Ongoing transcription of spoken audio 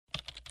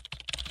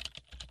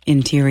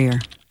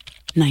Interior.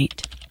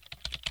 Night.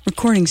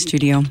 Recording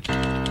studio.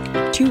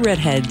 Two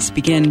redheads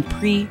begin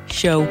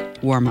pre-show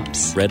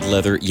warm-ups. Red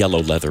leather,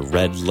 yellow leather,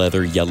 red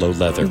leather, yellow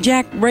leather.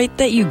 Jack, write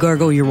that you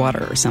gargle your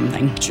water or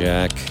something.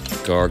 Jack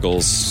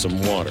gargles some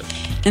water.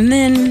 And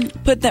then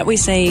put that we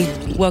say,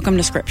 welcome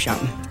to Script Shop.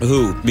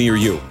 Who, me or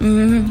you?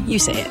 You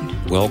say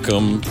it.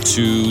 Welcome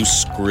to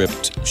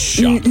Script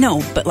Shop.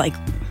 No, but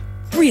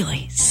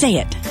really, say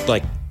it.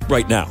 Like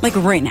right now. Like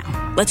right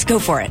now. Let's go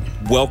for it.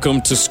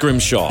 Welcome to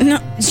Scrimshaw. No,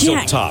 Silk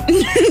Jack. Top.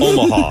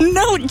 Omaha.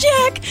 No,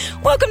 Jack.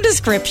 Welcome to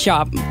Script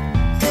Shop.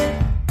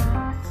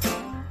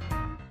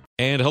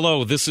 And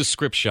hello, this is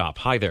Script Shop.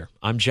 Hi there,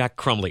 I'm Jack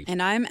Crumley.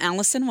 And I'm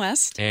Allison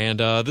West. And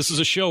this is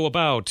a show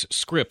about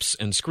scripts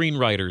and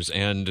screenwriters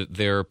and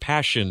their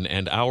passion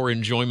and our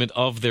enjoyment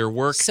of their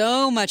work.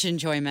 So much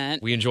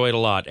enjoyment. We enjoy it a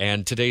lot.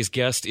 And today's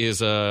guest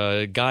is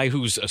a guy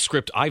whose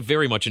script I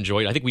very much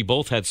enjoyed. I think we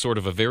both had sort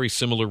of a very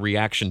similar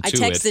reaction to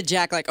it. I texted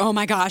Jack oh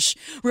my gosh,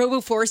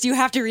 ROBO4CE, you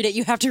have to read it,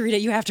 you have to read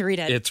it, you have to read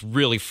it. It's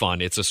really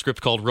fun. It's a script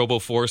called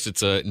ROBO4CE.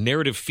 It's a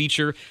narrative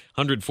feature,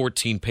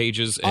 114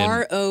 pages.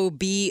 And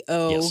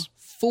ROBO4CE.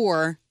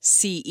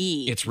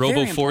 It's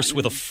ROBO4CE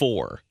with a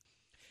 4.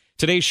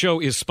 Today's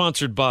show is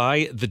sponsored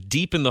by the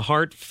Deep in the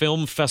Heart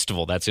Film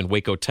Festival. That's in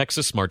Waco,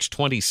 Texas, March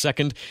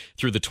 22nd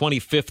through the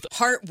 25th.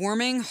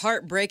 Heartwarming,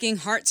 heartbreaking,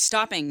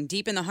 heart-stopping.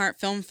 Deep in the Heart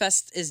Film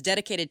Fest is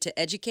dedicated to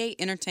educate,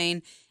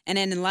 entertain, and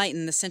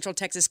enlighten the Central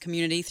Texas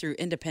community through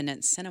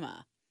independent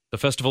cinema. The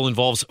festival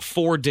involves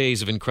 4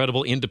 days of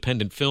incredible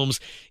independent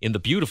films in the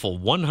beautiful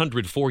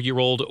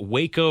 104-year-old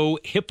Waco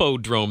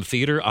Hippodrome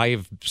Theater. I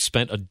have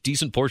spent a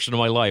decent portion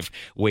of my life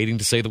waiting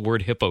to say the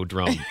word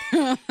hippodrome.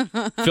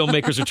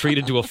 Filmmakers are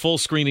treated to a full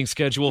screening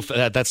schedule.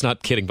 That's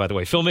not kidding, by the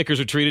way. Filmmakers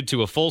are treated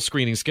to a full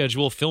screening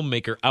schedule,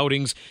 filmmaker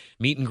outings,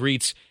 meet and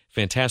greets,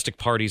 fantastic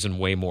parties, and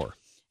way more.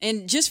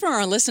 And just for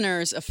our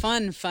listeners, a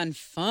fun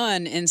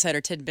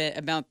insider tidbit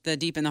about the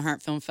Deep in the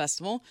Heart Film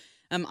Festival.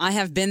 I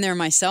have been there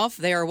myself.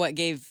 They are what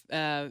gave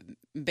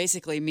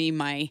basically me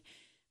my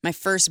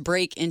first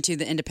break into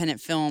the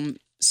independent film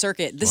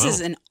circuit. This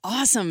is an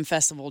awesome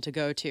festival to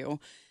go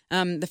to.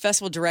 The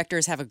festival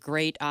directors have a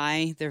great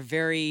eye. They're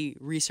very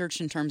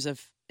researched in terms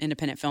of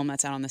independent film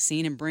that's out on the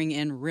scene and bring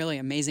in really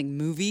amazing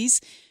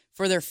movies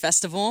for their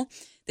festival.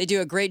 They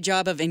do a great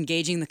job of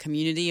engaging the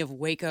community of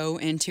Waco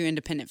into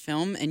independent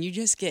film, and you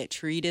just get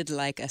treated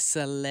like a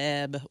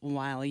celeb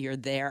while you're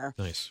there.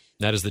 Nice.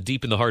 That is the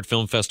Deep in the Heart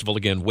Film Festival,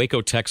 again,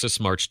 Waco, Texas,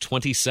 March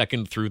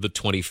 22nd through the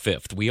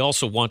 25th. We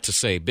also want to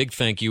say a big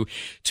thank you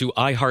to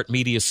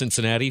iHeartMedia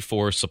Cincinnati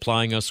for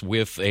supplying us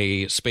with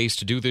a space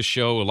to do this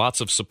show.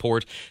 Lots of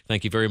support.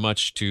 Thank you very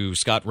much to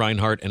Scott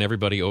Reinhardt and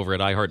everybody over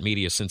at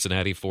iHeartMedia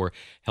Cincinnati for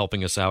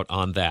helping us out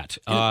on that.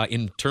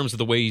 In terms of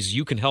the ways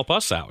you can help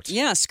us out.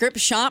 Yeah, Script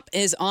Shop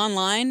is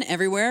online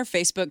everywhere,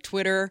 Facebook,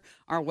 Twitter,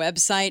 our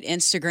website,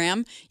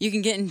 Instagram. You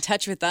can get in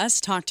touch with us,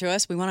 talk to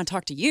us. We want to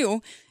talk to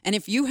you. And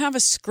if you have a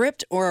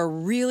script or a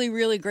really,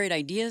 really great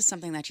idea,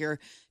 something that you're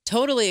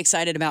totally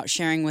excited about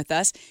sharing with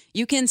us,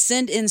 you can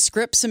send in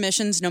script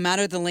submissions, no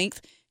matter the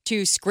length,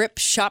 to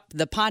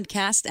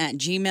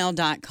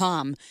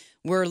scriptshopthepodcast@gmail.com.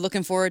 We're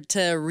looking forward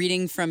to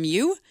reading from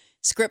you.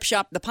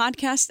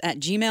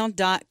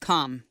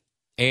 scriptshopthepodcast@gmail.com.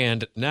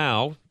 And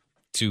now,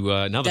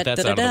 now that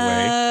that's out of the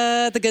way,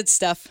 the good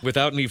stuff.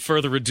 Without any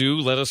further ado,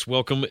 let us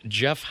welcome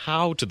Jeff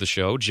Howe to the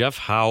show. Jeff,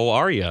 how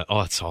are you?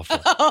 Oh, it's awful.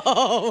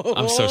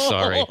 I'm so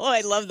sorry.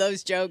 I love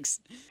those jokes.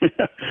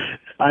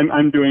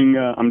 I'm doing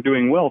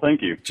well,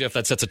 thank you. Jeff,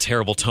 that sets a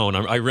terrible tone.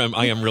 I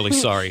am really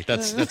sorry.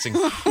 That's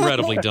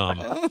incredibly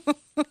dumb.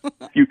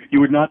 You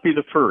would not be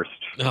the first.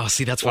 Oh,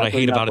 see, that's what I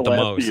hate about it the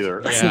most.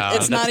 Yeah,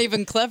 it's not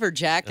even clever,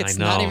 Jack. It's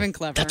not even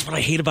clever. That's what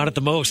I hate about it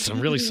the most. I'm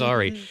really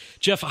sorry.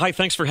 Jeff, hi,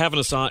 thanks for having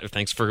us on.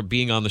 Thanks for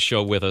being on the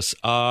show with us.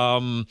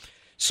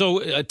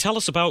 So tell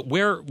us about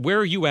where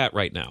are you at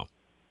right now?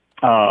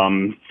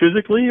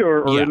 Physically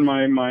or in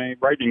my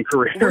writing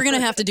career? We're going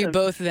to have to do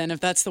both then, if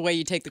that's the way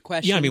you take the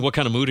question. Yeah, I mean, what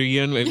kind of mood are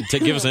you in?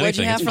 Give us anything. What'd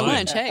you have for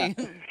lunch? Hey.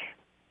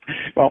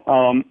 Well,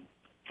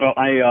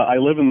 I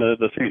live in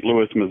the St.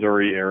 Louis,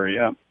 Missouri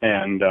area,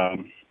 and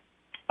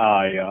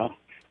I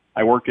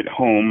work at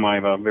home. I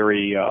have a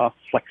very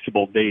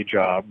flexible day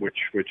job, which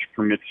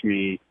permits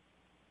me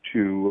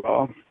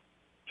to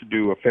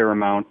do a fair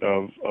amount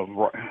of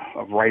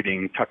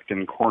writing tucked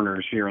in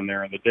corners here and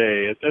there in the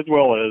day, as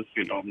well as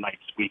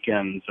nights,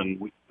 weekends,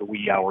 and the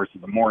wee hours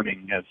of the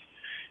morning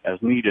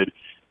as needed.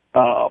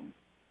 I've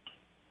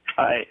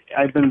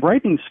been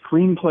writing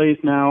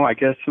screenplays now, I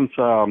guess, since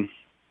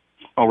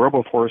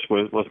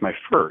ROBO4CE was my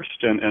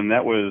first, and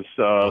that was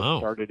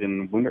started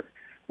in winter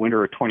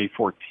of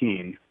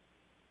 2014.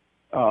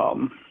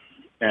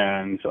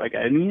 And so I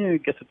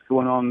guess it's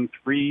going on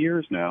 3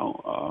 years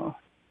now.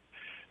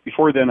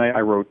 Before then,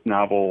 I wrote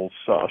novels,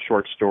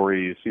 short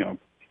stories,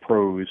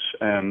 prose,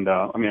 and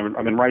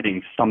I've been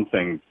writing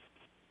something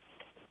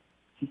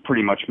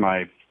pretty much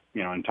my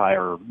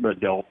entire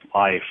adult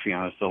life.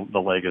 It's the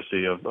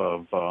legacy of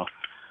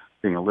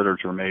being a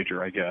literature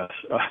major, I guess.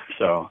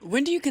 So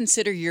when do you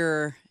consider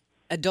your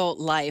adult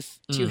life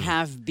to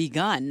have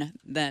begun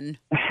then?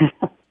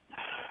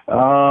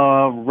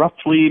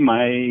 Roughly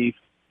my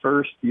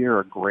first year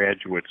of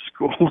graduate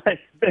school, I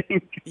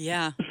think.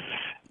 Yeah.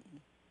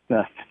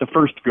 The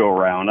first go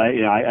around. I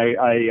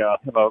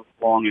have a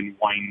long and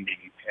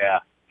winding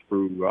path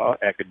through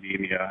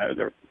academia.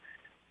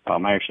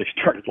 I actually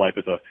started life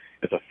as a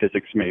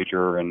physics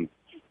major, and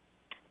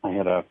I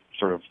had a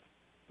sort of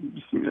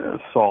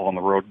Saul on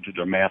the road to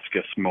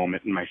Damascus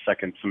moment in my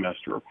second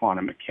semester of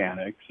quantum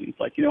mechanics. And it's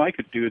like, I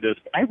could do this,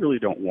 but I really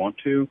don't want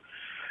to.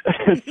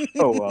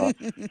 So,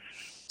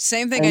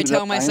 same thing I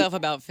tell myself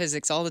about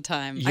physics all the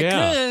time.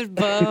 Yeah. I could,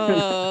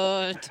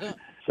 but...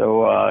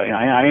 So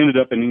I ended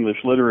up in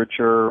English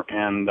literature,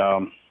 and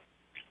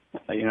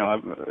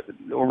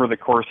over the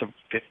course of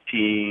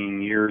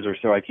 15 years or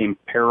so, I came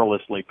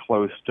perilously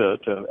close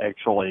to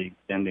actually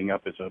ending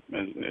up as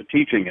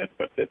teaching it,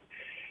 but it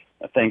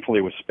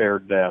thankfully was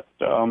spared that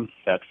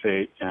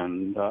fate.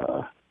 And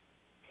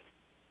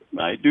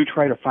I do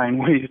try to find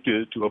ways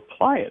to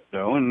apply it,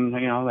 though, and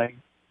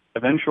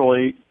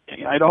eventually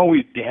I'd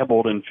always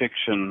dabbled in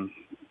fiction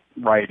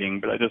writing,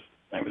 but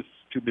I was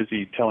too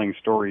busy telling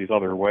stories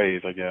other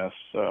ways, I guess.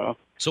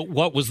 So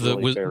what was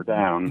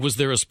was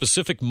there a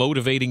specific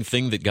motivating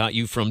thing that got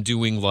you from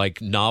doing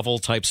like novel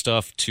type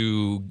stuff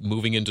to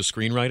moving into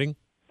screenwriting?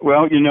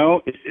 Well,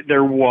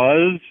 there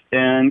was,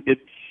 and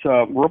it's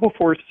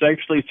ROBO4CE is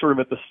actually sort of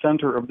at the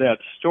center of that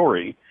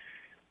story.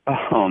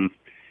 Because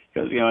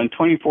in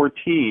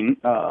 2014,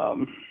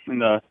 in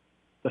the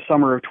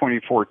summer of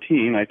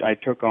 2014, I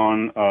took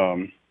on.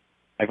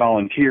 I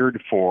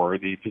volunteered for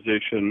the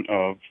position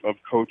of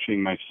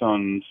coaching my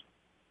son's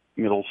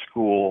middle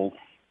school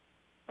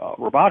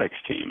robotics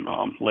team,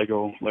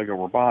 Lego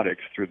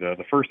Robotics, through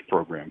the first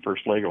program,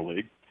 First Lego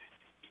League.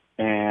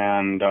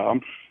 And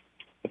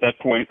at that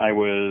point, I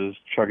was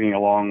chugging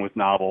along with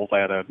novels. I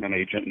had an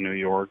agent in New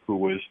York who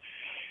was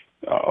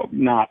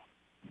not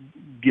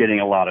getting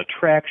a lot of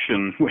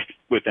traction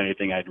with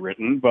anything I'd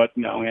written, but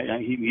no,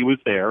 he was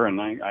there, and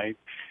I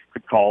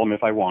could call him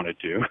if I wanted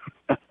to.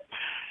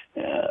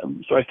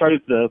 So I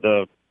started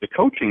the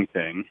coaching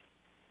thing,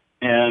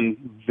 and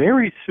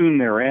very soon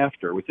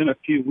thereafter, within a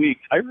few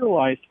weeks, I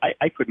realized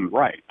I couldn't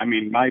write. I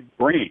mean, my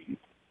brain,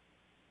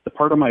 the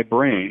part of my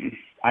brain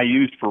I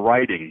used for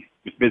writing,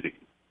 was busy.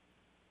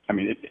 I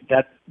mean,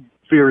 that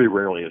very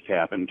rarely has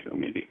happened to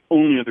me. The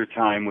only other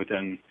time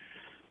within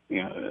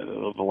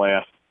the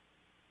last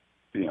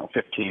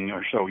 15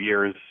 or so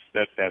years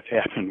that's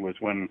happened was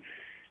when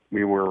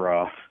we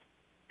were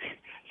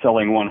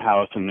selling one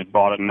house and had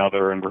bought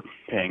another, and we're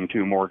paying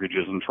two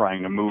mortgages and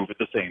trying to move at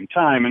the same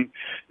time. And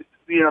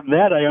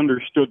that I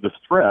understood the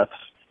stress.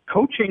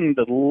 Coaching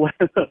the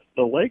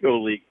Lego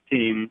League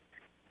team,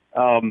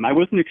 I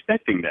wasn't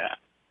expecting that,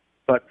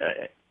 but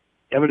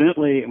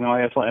evidently,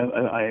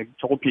 I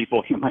told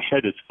people my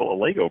head is full of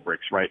Lego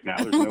bricks right now.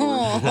 There's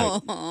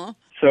no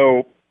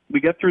So we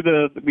get through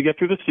the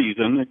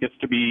season. It gets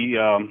to be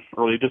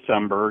early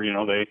December.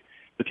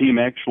 The team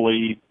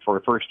actually, for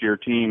a first-year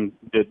team,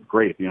 did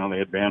great. They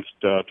advanced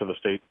to the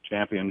state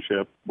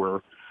championship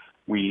where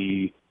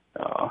we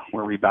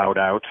bowed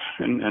out,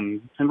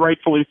 and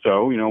rightfully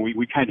so.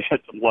 We kind of had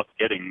some luck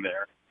getting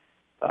there.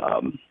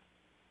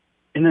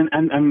 And then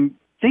I'm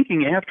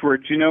thinking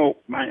afterwards,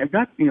 I've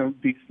got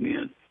these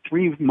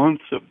 3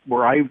 months of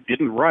where I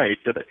didn't write.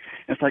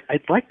 It's like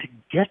I'd like to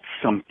get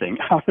something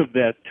out of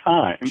that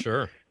time.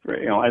 Sure.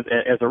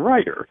 As a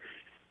writer,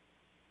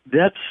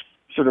 that's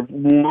sort of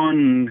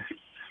one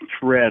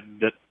thread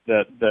that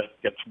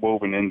gets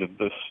woven into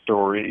the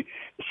story.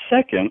 The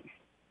second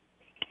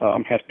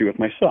has to do with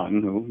my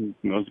son, who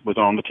was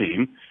on the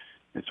team.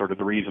 It's sort of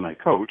the reason I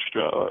coached.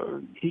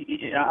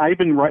 I've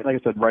been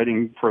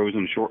writing prose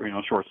and short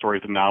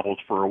stories and novels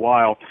for a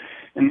while,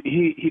 and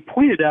he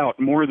pointed out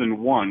more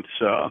than once,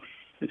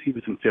 as he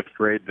was in 5th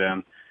grade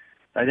then,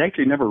 I'd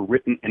actually never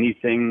written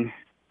anything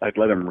I'd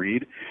let him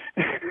read.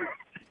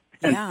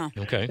 Yeah.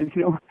 Okay. And,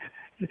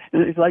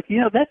 and it's like,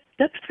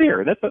 that's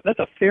fair. That's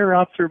a fair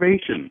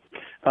observation,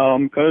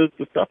 because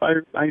the stuff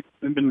I've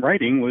been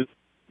writing was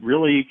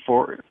really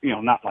for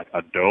not like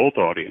adult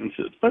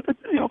audiences, but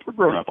for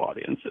grown-up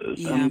audiences.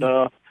 Yeah. And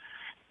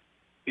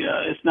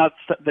it's not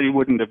that he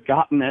wouldn't have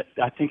gotten it.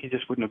 I think he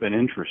just wouldn't have been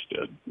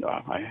interested.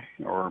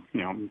 Don't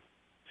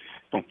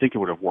think it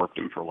would have worked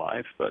him for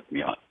life. But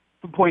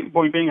the point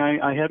being,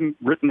 I hadn't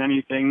written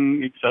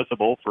anything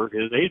accessible for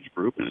his age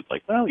group, and it's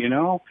like, well,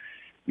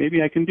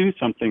 maybe I can do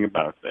something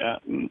about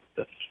that. And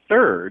the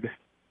third,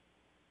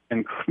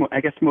 and I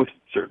guess most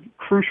sort of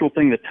crucial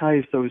thing that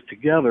ties those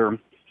together.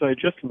 So I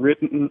just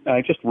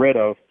read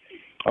a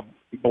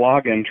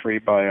blog entry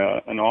by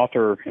an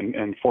author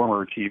and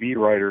former TV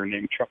writer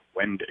named Chuck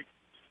Wendig,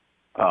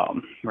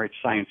 writes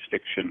science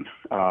fiction.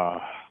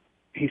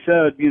 He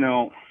said,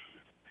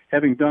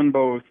 having done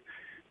both,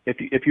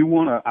 if you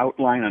want to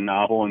outline a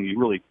novel and you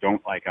really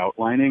don't like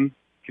outlining,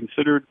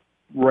 consider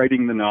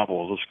writing the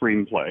novel as a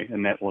screenplay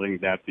and letting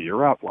that be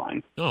your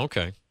outline. Oh,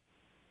 okay.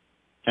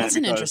 That's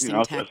an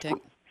interesting tactic.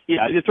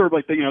 Yeah, it's sort of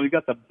like you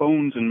got the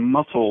bones and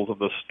muscles of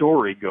the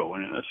story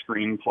going in a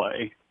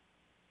screenplay,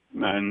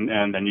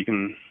 and then you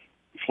can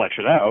flesh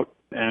it out,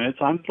 and it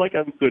sounds like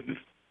a good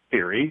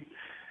theory.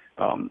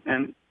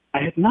 And I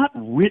had not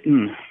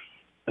written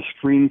a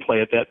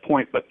screenplay at that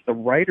point, but the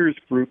writers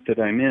group that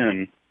I'm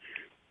in,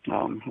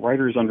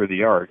 Writers Under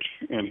the Arch,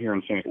 and here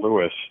in St.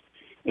 Louis,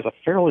 is a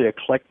fairly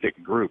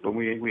eclectic group, and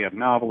we have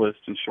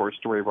novelists and short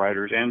story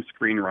writers and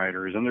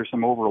screenwriters, and there's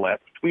some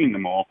overlap between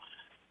them all.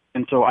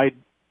 And so I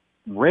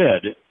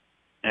read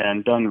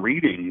and done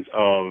readings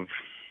of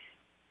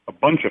a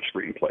bunch of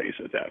screenplays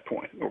at that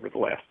point over the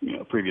last,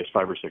 previous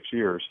 5 or 6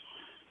 years.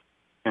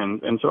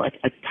 And so I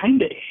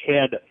kind of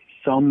had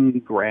some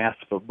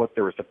grasp of what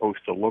they were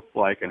supposed to look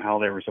like and how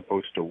they were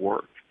supposed to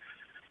work.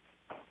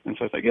 And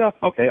so I was like, yeah,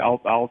 okay,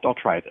 I'll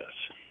try this.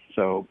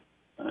 So,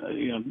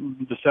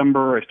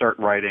 December I start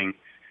writing.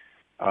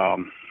 I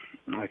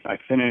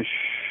finished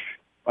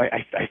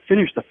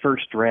the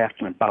first draft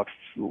in about,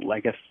 I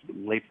guess,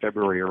 late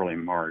February, early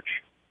March.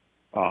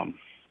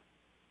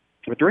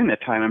 But during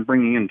that time, I'm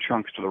bringing in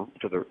chunks to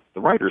the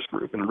writers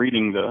group and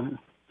reading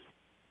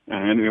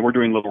and we're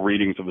doing little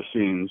readings of the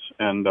scenes.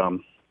 And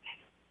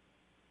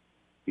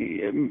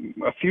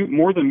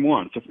more than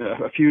once,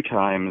 a few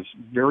times,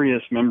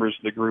 various members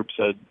of the group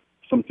said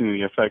something to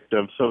the effect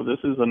of, "So this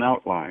is an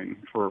outline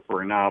for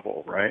a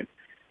novel, right?"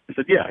 I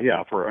said,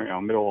 "Yeah, for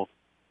a middle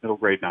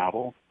grade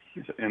novel."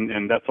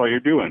 And that's all you're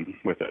doing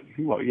with it.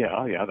 Well,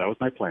 yeah, that was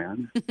my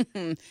plan.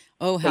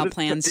 Oh, how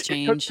plans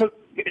change.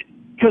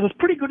 Because it's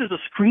pretty good as a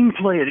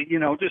screenplay,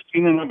 just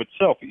in and of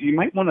itself. You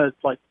might want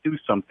to do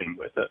something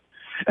with it.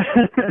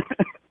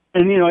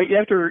 And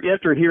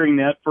after hearing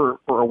that for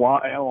a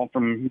while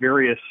from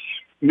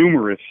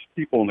numerous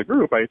people in the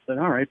group, I said,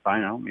 all right,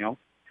 fine, I'll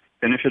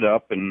finish it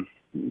up and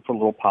put a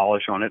little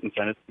polish on it and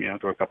send it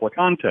to a couple of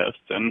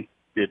contests, and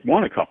it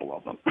won a couple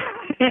of them.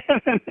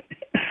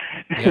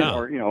 Yeah.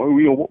 Or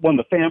we won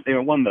the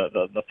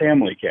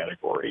family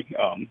category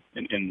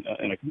in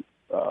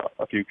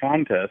a few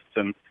contests,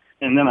 and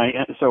then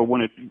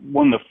when it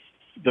won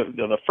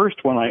the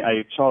first one,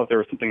 I saw that there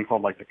was something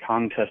called the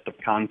contest of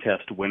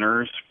contest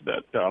winners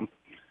that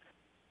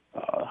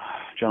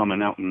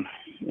gentleman out in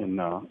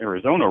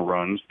Arizona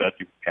runs, that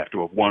you have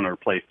to have won or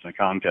placed in a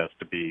contest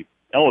to be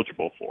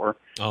eligible for.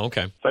 Oh,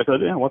 okay. So I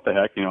said, yeah, what the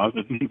heck?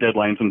 The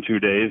deadline's in 2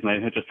 days, and I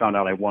had just found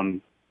out I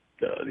won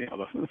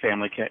the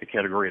family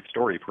category at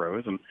Story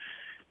Pros, and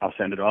I'll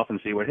send it off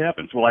and see what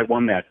happens. Well, I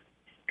won that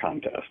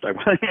contest.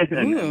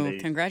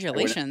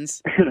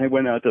 Congratulations! I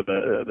went out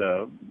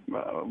to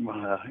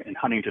in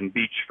Huntington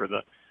Beach for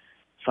the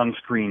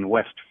Sunscreen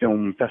West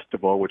Film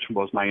Festival, which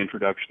was my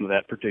introduction to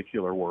that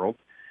particular world.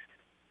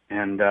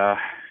 And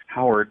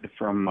Howard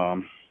from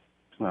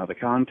the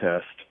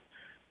contest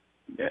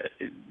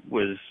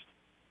was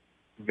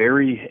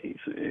very,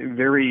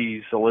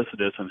 very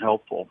solicitous and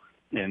helpful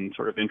in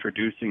sort of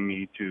introducing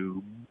me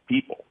to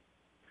people.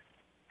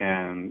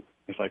 And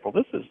it's like, well,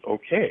 this is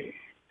okay.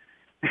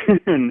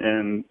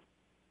 and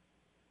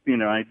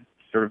I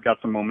sort of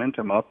got some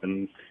momentum up,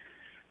 and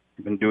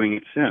I've been doing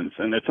it since.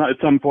 And at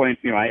some point,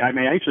 I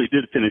actually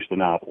did finish the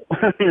novel.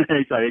 I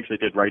actually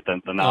did write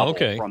the novel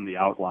from the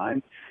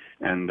outline,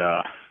 and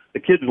the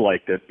kids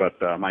liked it. But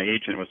my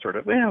agent was sort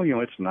of, well,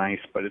 it's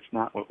nice, but it's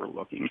not what we're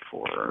looking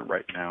for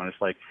right now. And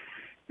it's like,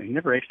 they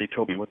never actually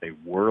told me what they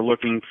were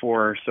looking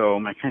for, so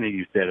I kind of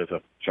used that as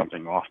a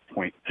jumping off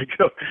point to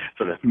go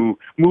sort of move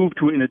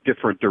in a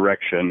different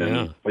direction.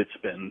 Yeah.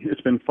 And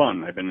it's been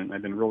fun. I've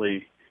been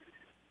really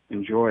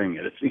enjoying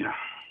it. It's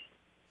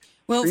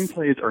well,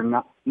 screenplays are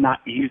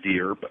not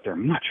easier, but they're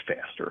much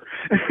faster.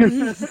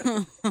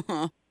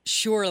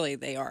 Surely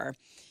they are.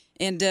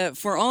 And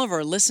for all of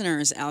our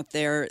listeners out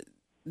there,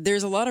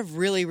 there's a lot of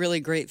really,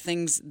 really great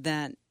things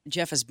that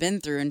Jeff has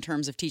been through in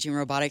terms of teaching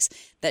robotics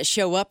that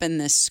show up in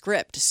this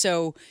script.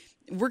 So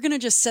we're going to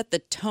just set the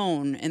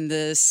tone and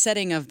the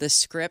setting of the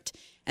script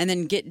and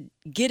then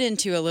get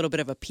into a little bit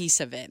of a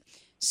piece of it.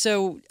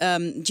 So,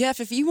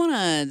 Jeff, if you want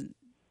to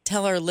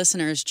tell our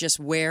listeners just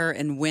where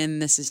and when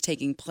this is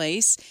taking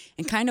place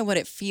and kind of what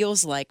it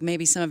feels like,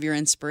 maybe some of your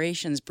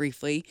inspirations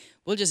briefly,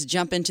 we'll just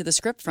jump into the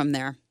script from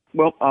there.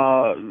 Well,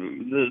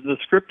 the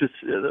script is,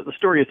 the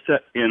story is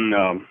set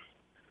in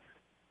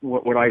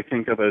what I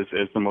think of as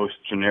the most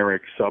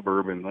generic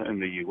suburb in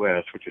the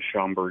U.S., which is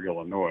Schaumburg,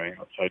 Illinois,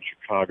 outside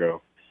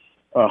Chicago.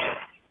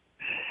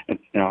 And,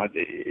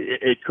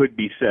 it could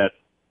be set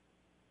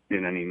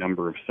in any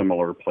number of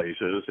similar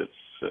places. It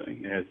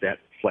has that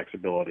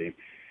flexibility,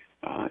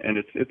 and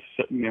it's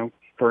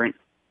current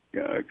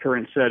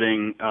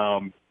setting,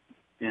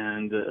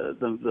 and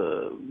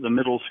the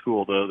middle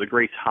school, the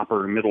Grace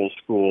Hopper Middle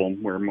School,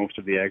 where most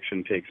of the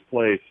action takes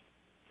place,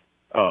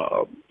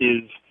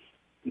 is,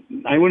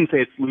 I wouldn't say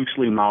it's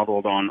loosely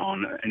modeled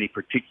on any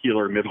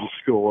particular middle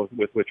school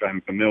with which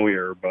I'm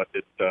familiar, but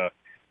there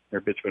are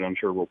bits of it I'm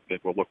sure will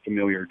look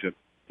familiar to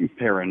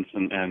parents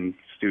and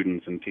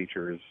students and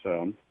teachers.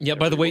 Yeah.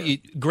 By the way,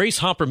 Grace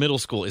Hopper Middle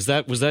School, was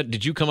that?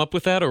 Did you come up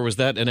with that, or was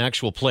that an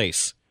actual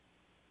place?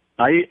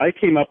 I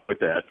came up with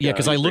that. Yeah,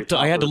 because I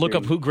had to look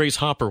up who Grace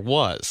Hopper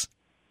was.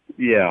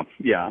 Yeah,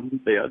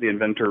 the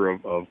inventor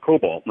of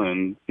COBOL,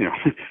 and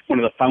one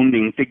of the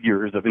founding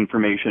figures of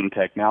information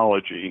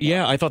technology.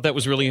 Yeah, I thought that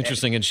was really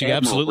interesting, and she Admiral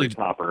absolutely Grace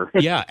Hopper.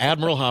 Yeah,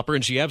 Admiral Hopper,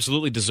 and she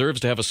absolutely deserves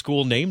to have a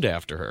school named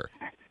after her.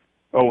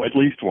 Oh, at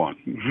least one,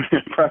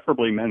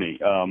 preferably many.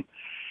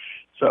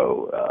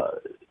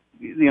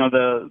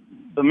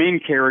 The main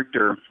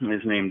character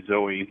is named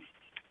Zoe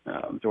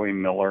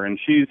Miller, and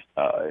she's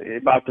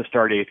about to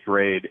start 8th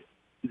grade.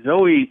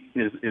 Zoe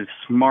is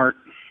smart,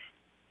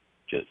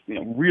 just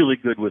really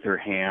good with her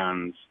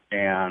hands,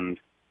 and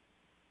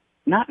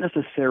not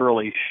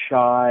necessarily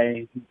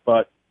shy,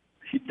 but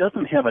she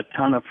doesn't have a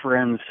ton of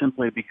friends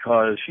simply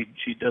because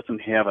she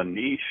doesn't have a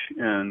niche.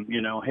 And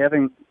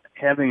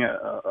having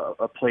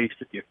a place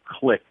that you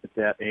click at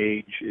that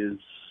age is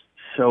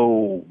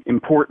so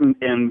important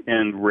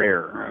and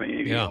rare. I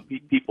mean,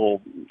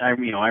 people. I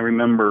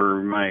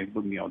remember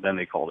then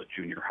they called it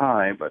junior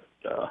high, but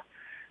I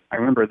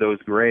remember those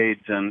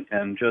grades,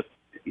 and just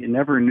you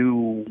never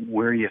knew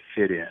where you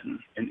fit in,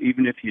 and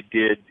even if you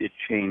did, it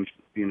changed.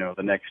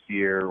 The next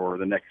year or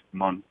the next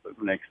month or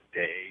the next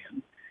day,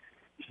 and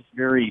it's just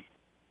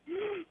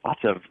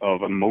lots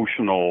of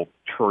emotional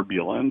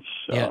turbulence.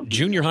 Yeah,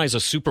 junior high is a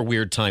super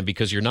weird time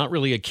because you're not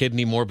really a kid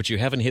anymore, but you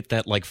haven't hit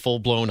that like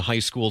full-blown high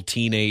school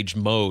teenage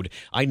mode.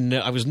 I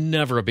was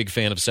never a big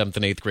fan of 7th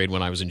and 8th grade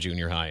when I was in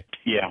junior high.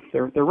 Yeah,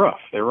 they're rough.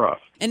 They're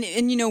rough. And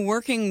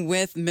working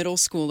with middle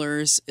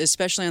schoolers,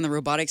 especially on the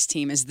robotics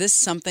team, is this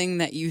something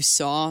that you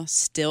saw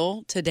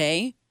still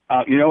today?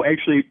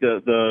 Actually,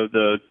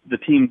 the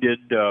team did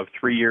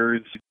 3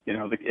 years.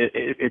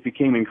 It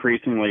became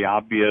increasingly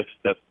obvious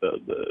that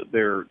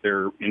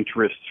their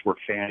interests were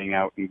fanning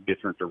out in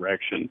different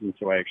directions, and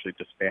so I actually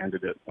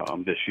disbanded it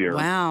this year.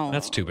 Wow,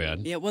 that's too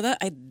bad. Yeah, well,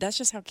 that's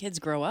just how kids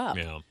grow up.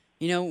 Yeah.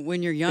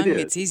 When you're young,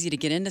 it's easy to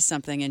get into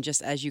something, and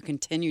just as you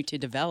continue to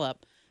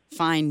develop,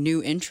 find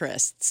new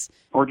interests,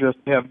 or just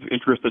have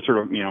interests that sort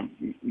of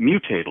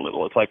mutate a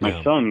little. It's like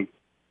my son.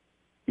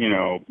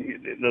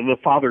 The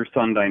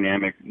father-son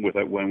dynamic with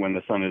it when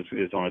the son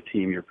is on a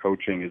team you're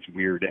coaching is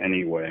weird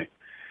anyway.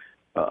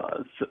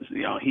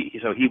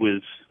 He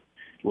was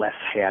less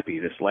happy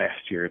this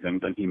last year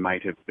than he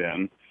might have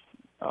been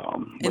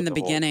in the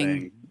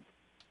beginning.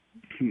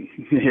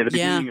 The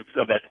beginning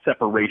of that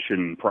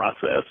separation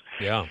process.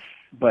 Yeah,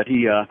 but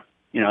he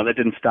that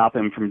didn't stop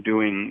him from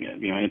doing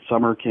in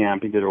summer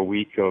camp he did a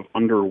week of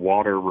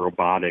underwater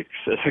robotics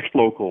at a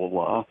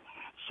local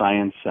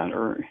science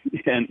center.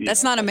 And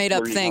that's not a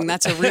made-up thing.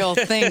 That's a real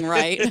thing,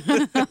 right?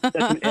 That's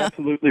an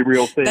absolutely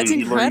real thing. That's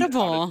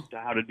incredible.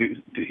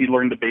 He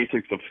learned the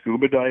basics of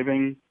scuba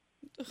diving,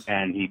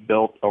 and he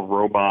built a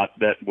robot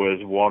that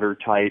was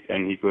watertight,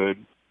 and he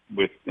could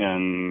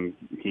run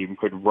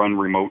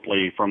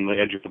remotely from the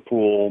edge of the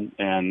pool,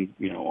 and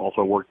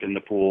also worked in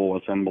the pool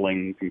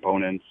assembling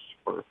components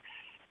for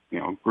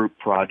group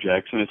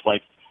projects. And it's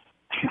like,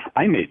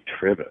 I made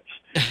trivets.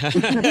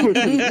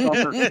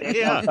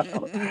 Yeah.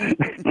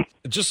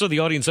 Just so the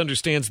audience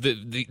understands,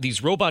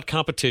 these robot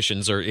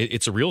competitions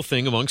it's a real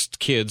thing amongst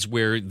kids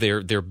where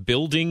they're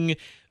building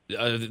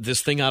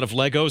this thing out of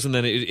Legos, and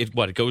then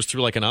it goes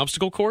through like an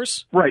obstacle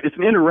course? Right. It's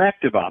an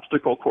interactive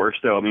obstacle course,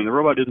 though. I mean, the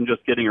robot isn't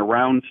just getting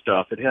around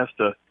stuff. It has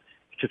to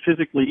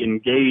physically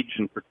engage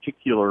in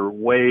particular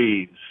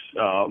ways,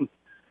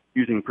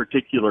 using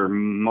particular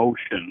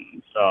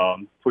motions,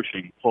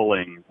 pushing,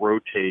 pulling,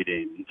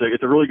 rotating. So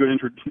it's a really good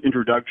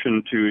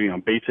introduction to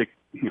basic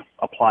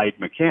applied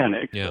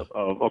mechanics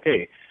of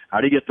okay, how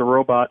do you get the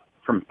robot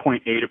from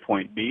point A to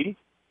point B,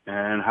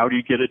 and how do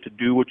you get it to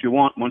do what you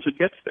want once it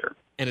gets there?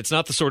 And it's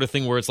not the sort of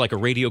thing where it's like a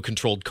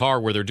radio-controlled car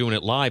where they're doing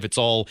it live. It's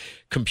all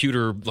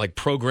computer like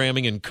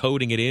programming and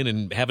coding it in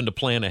and having to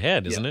plan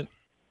ahead, isn't it?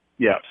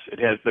 Yes, it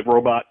has. The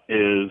robot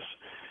is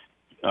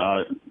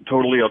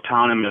totally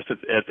autonomous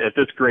at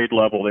this grade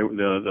level.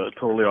 The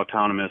totally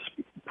autonomous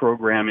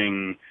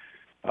programming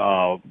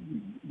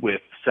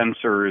with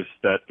sensors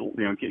that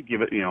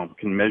give it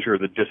can measure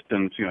the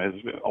distance. Has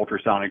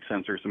ultrasonic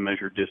sensors to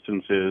measure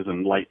distances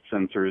and light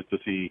sensors to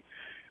see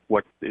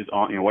what is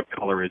on what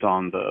color is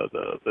on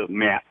the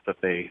mat that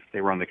they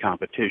run the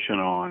competition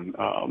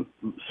on.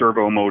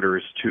 Servo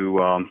motors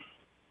to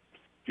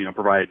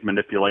provide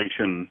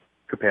manipulation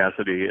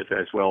capacity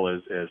as well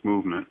as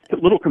movement. It's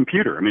a little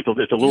computer. I mean,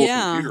 it's a little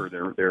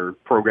computer. They're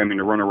programming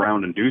to run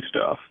around and do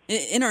stuff.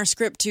 In our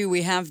script, too,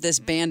 we have this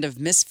band of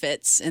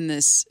misfits in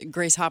this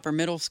Grace Hopper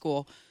Middle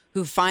School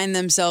who find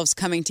themselves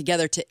coming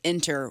together to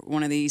enter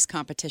one of these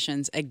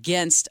competitions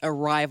against a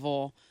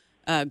rival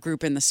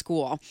group in the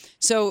school.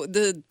 So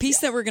the piece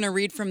that we're going to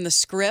read from the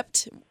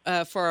script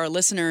for our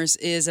listeners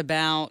is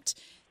about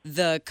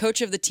the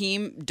coach of the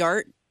team,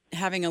 Dart,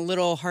 having a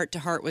little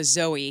heart-to-heart with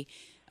Zoe,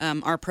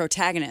 our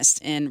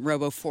protagonist in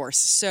ROBO4CE.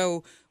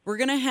 So we're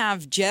going to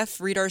have Jeff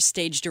read our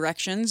stage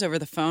directions over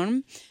the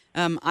phone.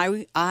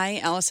 I,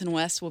 Allison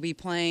West, will be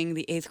playing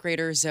the 8th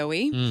grader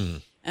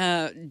Zoe.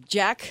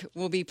 Jack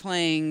will be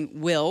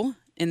playing Will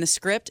in the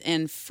script.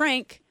 And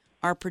Frank,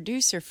 our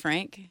producer,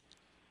 Frank.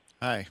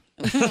 Hi.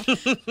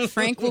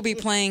 Frank will be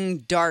playing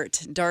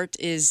Dart. Dart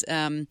is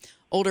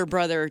older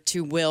brother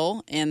to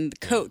Will and the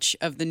coach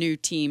of the new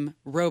team,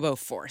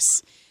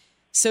 ROBO4CE.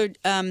 So,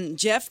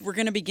 Jeff, we're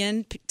going to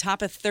begin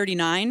top of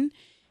 39.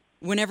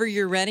 Whenever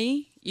you're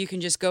ready, you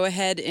can just go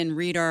ahead and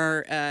read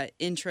our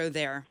intro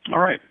there. All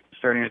right.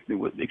 Starting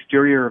with the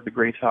exterior of the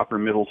Grasshopper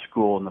Middle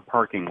School in the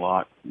parking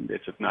lot.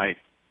 It's at night.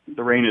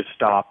 The rain has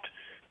stopped.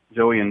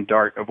 Zoe and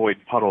Dart avoid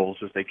puddles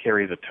as they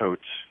carry the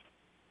totes.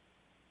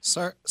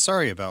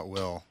 Sorry about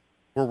Will.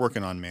 We're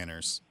working on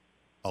manners.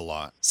 A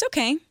lot. It's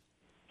okay.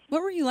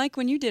 What were you like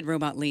when you did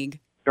Robot League?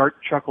 Dart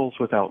chuckles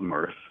without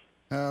mirth.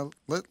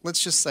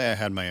 Let's just say I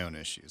had my own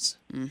issues.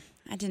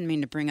 I didn't mean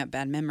to bring up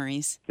bad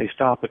memories. They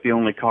stop at the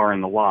only car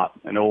in the lot,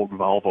 an old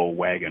Volvo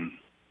wagon.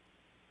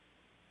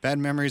 Bad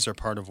memories are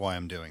part of why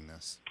I'm doing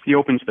this. He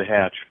opens the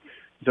hatch.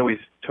 Zoe's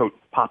tote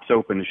pops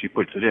open as she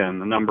puts it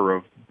in. A number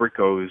of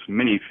Bricko's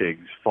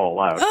minifigs fall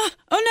out.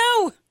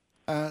 Oh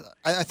no!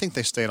 I think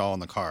they stayed all in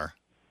the car.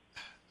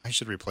 I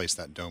should replace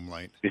that dome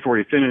light. Before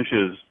he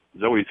finishes,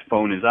 Zoe's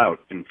phone is out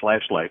in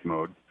flashlight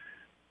mode.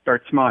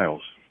 Dart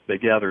smiles. They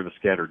gather the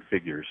scattered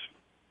figures.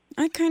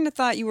 I kind of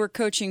thought you were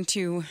coaching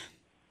to,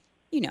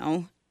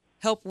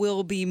 help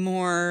Will be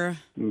more...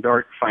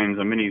 Dart finds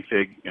a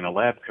minifig in a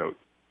lab coat.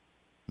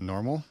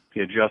 Normal?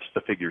 He adjusts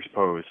the figure's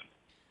pose.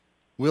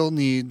 Will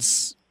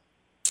needs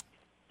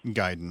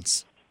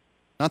guidance.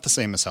 Not the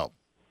same as help.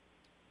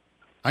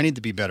 I need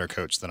to be better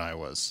coach than I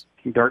was.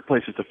 Dart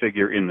places the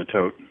figure in the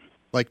tote.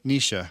 Like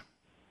Nisha,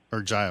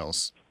 or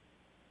Giles,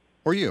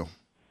 or you.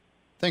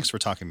 Thanks for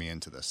talking me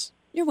into this.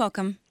 You're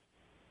welcome.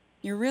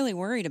 You're really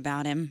worried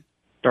about him.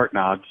 Dart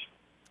nods.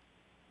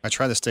 I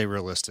try to stay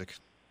realistic.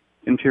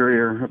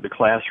 Interior of the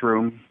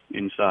classroom,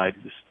 inside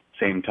the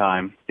same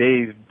time.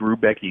 Dave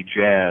Brubecky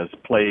Jazz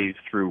plays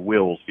through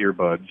Will's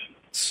earbuds.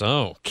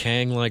 So,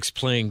 Kang likes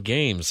playing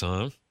games,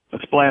 huh? A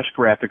splash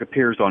graphic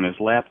appears on his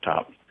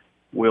laptop.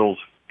 Will's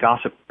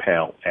Gossip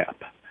Pal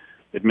app.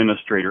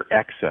 Administrator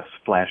access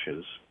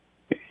flashes.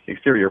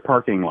 Exterior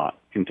parking lot,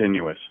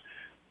 continuous.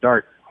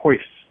 Dart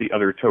hoists the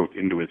other tote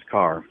into his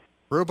car.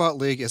 Robot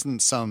League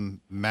isn't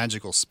some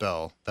magical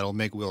spell that'll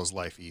make Will's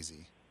life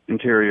easy.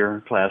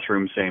 Interior,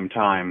 classroom, same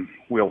time.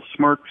 Will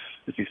smirks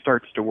as he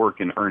starts to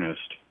work in earnest.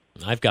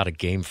 I've got a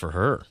game for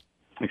her.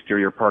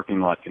 Exterior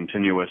parking lot,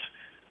 continuous.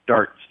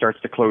 Dart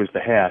starts to close the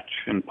hatch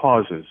and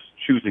pauses,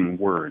 choosing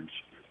words.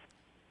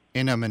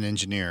 And I'm an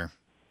engineer,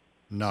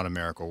 not a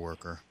miracle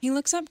worker. He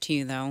looks up to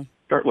you, though.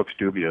 Dart looks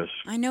dubious.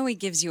 I know he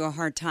gives you a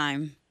hard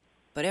time,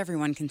 but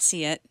everyone can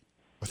see it.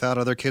 Without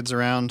other kids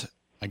around,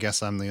 I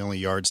guess I'm the only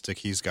yardstick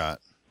he's got.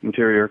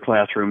 Interior,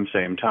 classroom,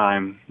 same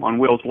time. On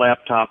Will's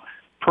laptop,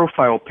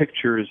 profile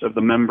pictures of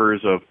the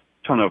members of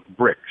Ton of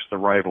Bricks, the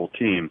rival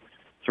team,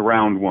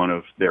 surround one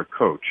of their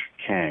coach,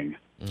 Kang.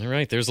 All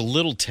right, there's a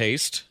little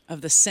taste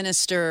of the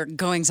sinister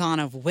goings-on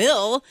of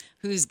Will,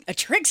 who's a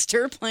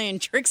trickster playing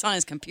tricks on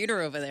his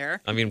computer over there.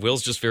 I mean,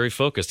 Will's just very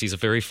focused. He's a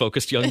very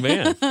focused young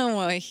man.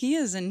 Well, he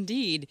is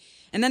indeed.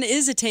 And that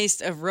is a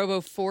taste of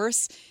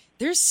ROBO4CE.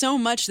 There's so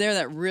much there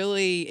that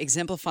really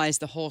exemplifies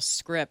the whole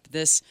script.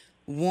 This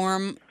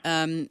warm,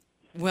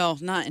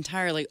 not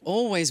entirely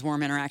always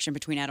warm interaction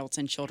between adults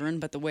and children,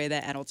 but the way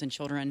that adults and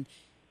children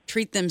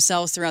treat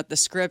themselves throughout the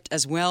script,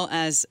 as well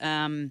as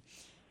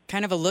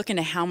kind of a look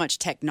into how much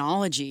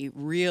technology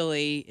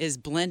really is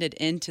blended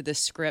into the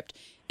script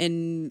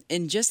in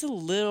just a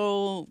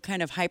little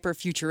kind of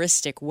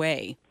hyper-futuristic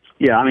way.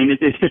 Yeah, I mean,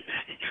 it's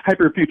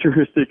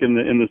hyper-futuristic in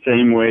the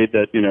same way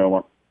that,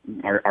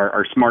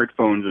 our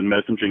smartphones and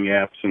messaging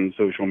apps and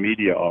social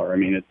media are. I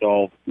mean, it's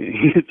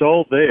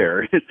all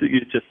there.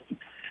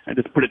 I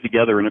just put it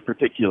together in a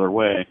particular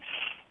way.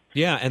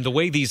 Yeah, and the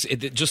way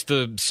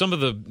some of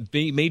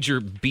the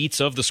major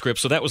beats of the script.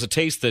 So that was a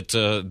taste that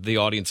the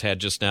audience had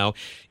just now.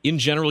 In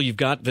general, you've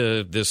got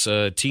this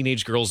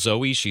teenage girl,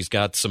 Zoe. She's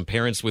got some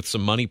parents with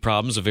some money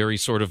problems, a very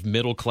sort of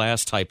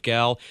middle-class type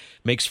gal.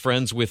 Makes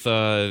friends with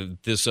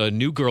this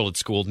new girl at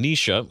school,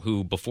 Nisha,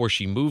 who before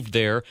she moved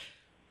there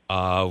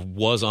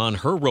was on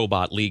her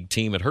Robot League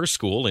team at her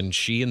school, and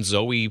she and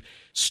Zoe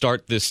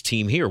start this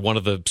team here. One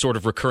of the sort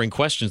of recurring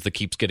questions that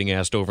keeps getting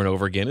asked over and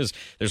over again is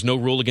there's no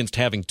rule against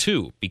having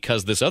two,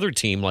 because this other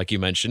team, like you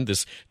mentioned,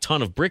 this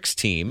Ton of Bricks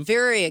team,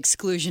 very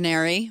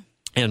exclusionary,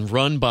 and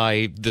run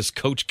by this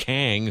Coach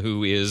Kang,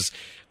 who is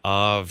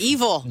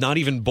evil, not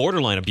even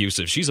borderline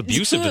abusive. She's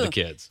abusive to the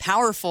kids.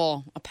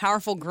 A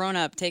powerful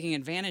grown-up taking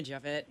advantage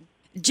of it.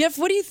 Jeff,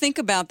 what do you think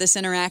about this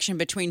interaction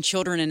between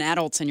children and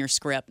adults in your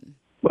script?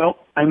 Well,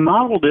 I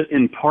modeled it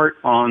in part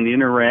on the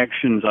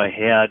interactions I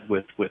had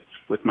with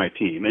my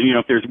team. And,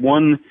 if there's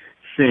one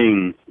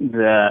thing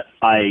that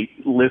I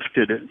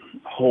lifted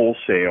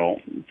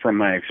wholesale from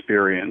my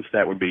experience,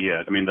 that would be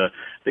it. I mean,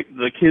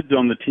 the kids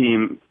on the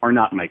team are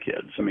not my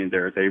kids. I mean,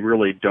 they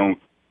really don't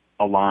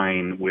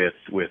align with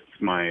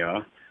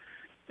my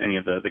any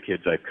of the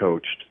kids I've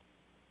coached.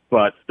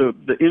 But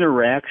the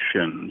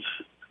interactions,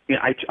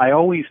 I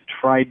always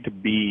tried to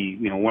be,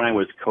 when I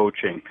was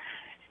coaching,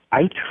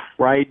 I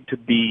tried to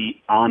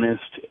be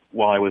honest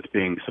while I was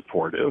being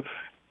supportive.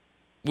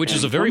 Which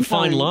is a very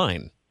fine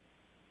line.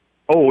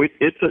 Oh,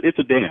 it's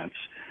a dance,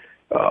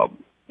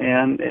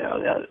 and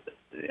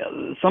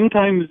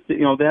sometimes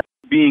that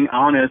being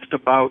honest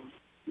about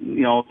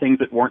things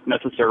that weren't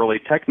necessarily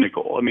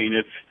technical. I mean,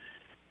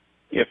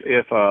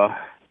 if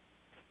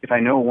I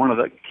know one of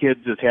the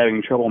kids is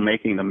having trouble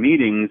making the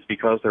meetings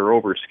because they're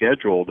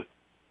overscheduled,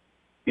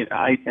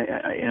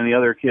 and the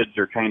other kids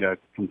are kind of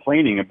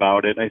complaining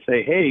about it, I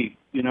say, hey,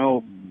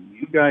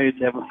 you guys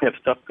have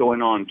stuff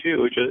going on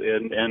too,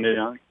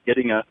 and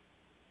getting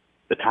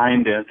the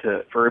time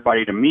for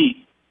everybody to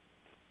meet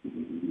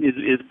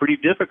is pretty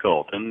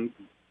difficult, and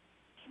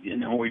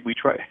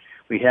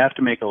we have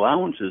to make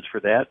allowances for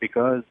that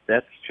because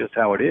that's just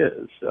how it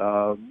is.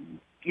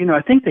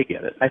 I think they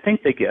get it. I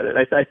think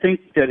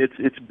that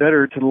it's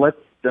better to let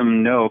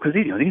them know, because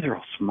these are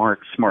all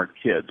smart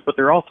kids, but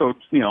they're also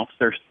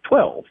they're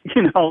 12,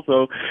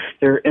 so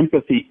their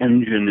empathy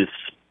engine is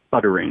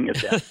sputtering at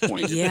that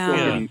point.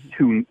 Yeah.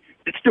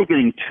 It's still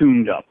getting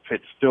tuned up.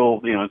 It's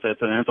still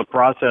it's a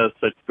process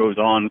that goes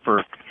on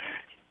for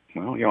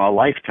a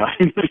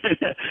lifetime.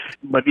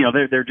 But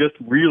they're just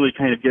really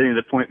kind of getting to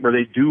the point where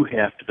they do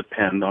have to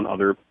depend on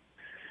other,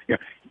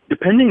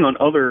 depending on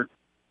other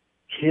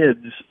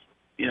kids.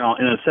 In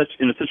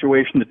a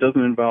situation that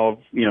doesn't involve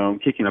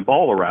kicking a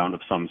ball around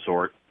of some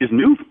sort is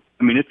new.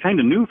 I mean, it's kind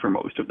of new for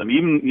most of them.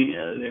 Even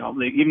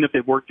even if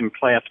they've worked in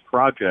class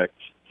projects,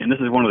 and this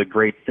is one of the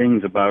great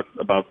things about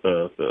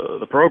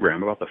the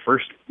program, about the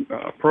first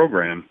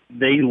program,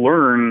 they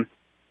learn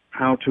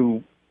how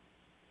to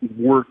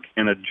work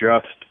and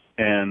adjust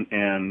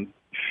and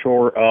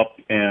shore up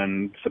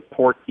and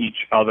support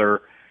each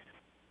other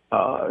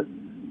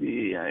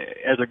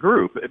as a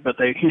group, but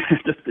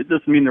it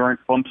doesn't mean there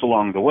aren't bumps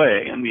along the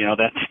way, and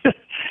that's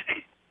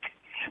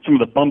some of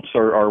the bumps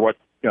are what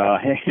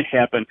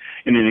happen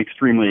in an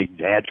extremely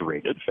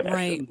exaggerated fashion.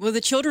 Right. Well,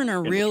 the children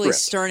are really script.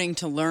 starting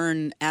to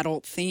learn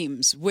adult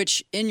themes,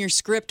 which in your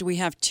script we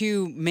have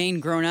two main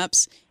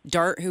grown-ups,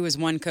 Dart, who is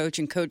one coach,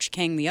 and Coach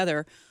Kang the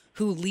other,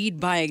 who lead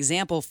by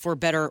example for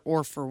better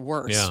or for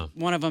worse. Yeah.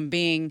 One of them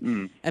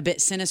being a bit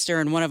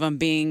sinister and one of them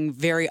being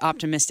very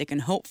optimistic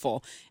and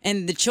hopeful.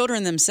 And the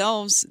children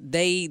themselves,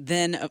 they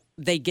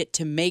get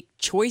to make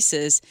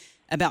choices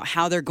about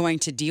how they're going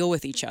to deal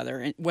with each other,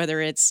 and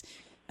whether it's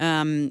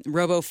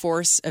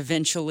RoboForce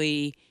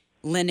eventually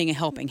lending a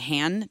helping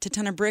hand to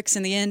Ton of Bricks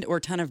in the end,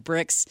 or Ton of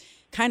Bricks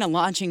kind of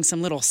launching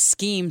some little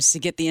schemes to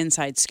get the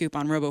inside scoop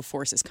on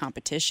RoboForce's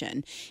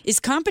competition.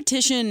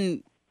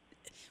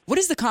 What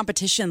is the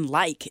competition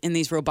like in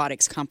these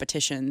robotics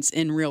competitions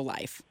in real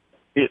life?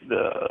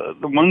 The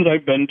ones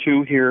I've been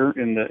to here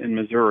in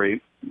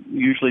Missouri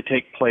usually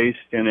take place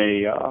in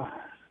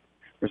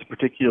there's a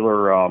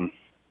particular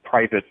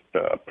private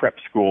prep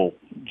school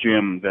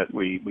gym that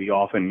we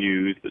often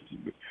use. That's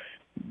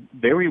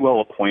very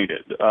well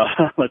appointed.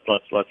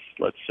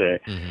 Let's say,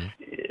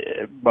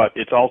 but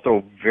it's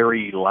also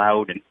very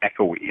loud and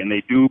echoey, and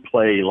they do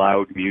play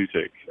loud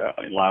music,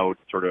 loud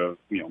sort of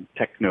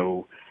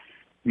techno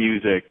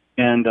music,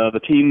 and the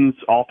teams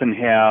often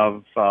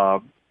have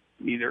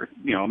either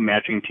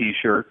matching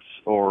T-shirts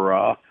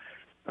or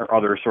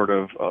other sort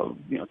of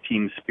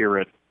team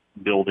spirit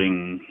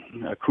building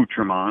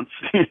accoutrements,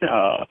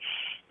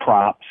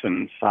 props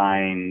and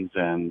signs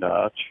and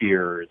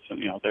cheers,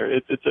 and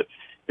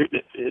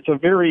it's a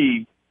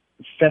very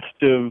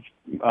festive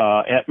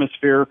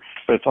atmosphere,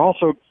 but it's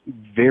also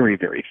very,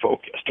 very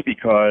focused,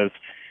 because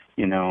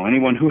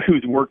anyone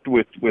who's worked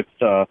with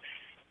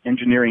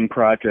engineering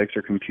projects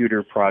or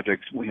computer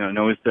projects,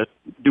 knows that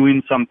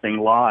doing something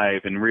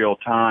live in real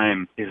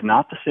time is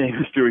not the same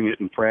as doing it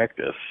in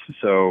practice.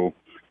 So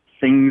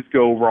things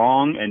go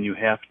wrong, and you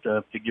have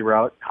to figure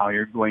out how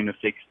you're going to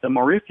fix them,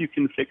 or if you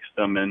can fix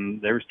them.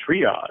 And there's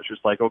triage. It's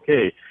like,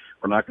 okay,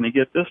 we're not going to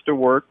get this to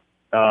work,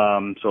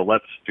 so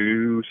let's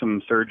do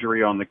some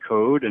surgery on the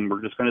code, and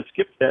we're just going to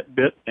skip that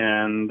bit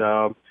and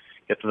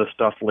get to the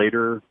stuff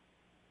later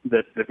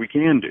that we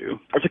can do.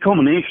 It's a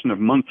culmination of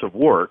months of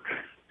work.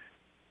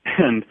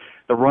 And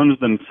the runs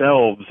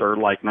themselves are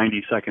like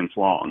 90 seconds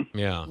long.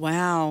 Yeah.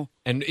 Wow.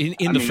 And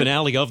in the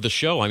finale of the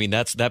show, I mean,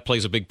 that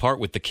plays a big part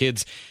with the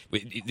kids.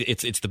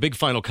 It's the big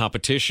final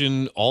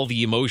competition. All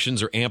the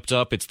emotions are amped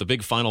up. It's the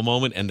big final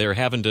moment, and they're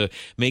having to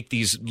make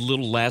these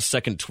little last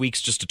second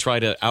tweaks just to try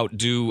to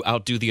outdo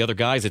the other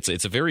guys.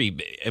 It's a very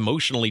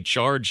emotionally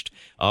charged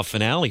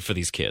finale for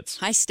these kids.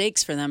 High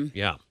stakes for them.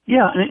 Yeah.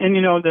 Yeah, and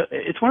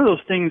it's one of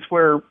those things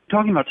where,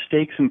 talking about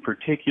stakes in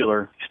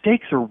particular,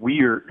 stakes are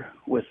weird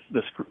with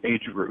this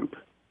age group,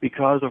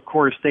 because, of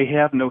course, they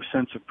have no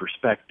sense of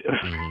perspective.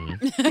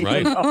 Mm-hmm.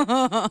 Right.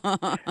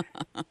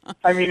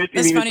 I mean,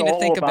 it's funny it's to all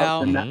think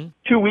about.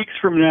 2 weeks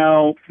from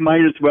now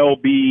might as well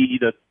be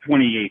the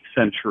 28th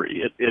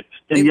century.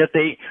 Yet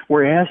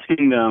we're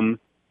asking them.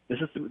 This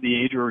is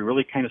the age where we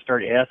really kind of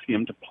start asking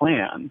them to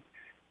plan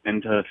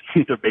and to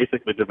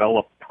basically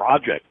develop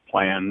project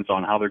plans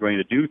on how they're going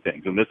to do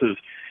things. And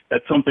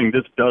that's something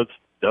this does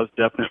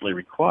definitely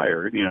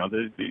require.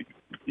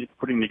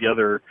 Putting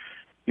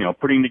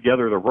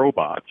together the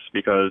robots,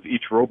 because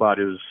each robot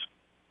is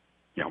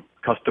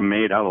custom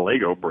made out of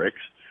Lego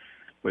bricks.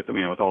 with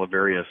all the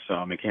various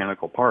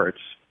mechanical parts,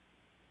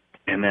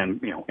 and then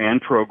and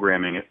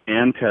programming it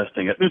and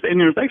testing it.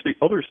 There's actually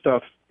other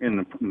stuff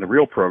in the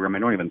real program I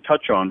don't even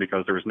touch on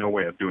because there was no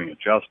way of doing it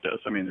justice.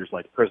 I mean, there's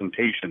like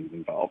presentations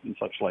involved and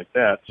such like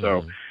that.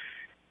 So,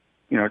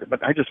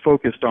 but I just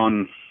focused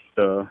on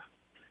the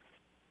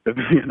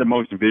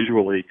most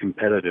visually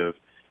competitive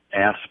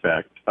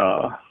aspect,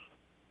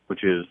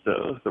 which is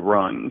the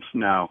runs.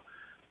 Now,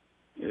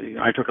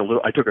 I took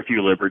a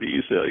few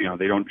liberties.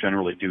 They don't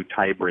generally do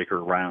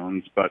tiebreaker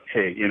rounds, but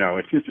hey,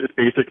 it's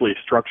basically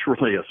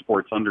structurally a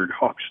sports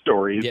underdog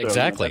story. Yeah, so,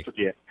 exactly.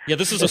 Yeah,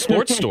 this is a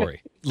sports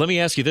story. Let me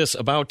ask you this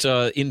about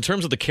in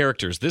terms of the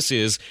characters. This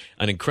is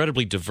an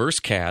incredibly diverse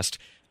cast.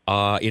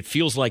 It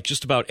feels like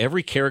just about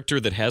every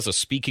character that has a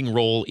speaking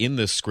role in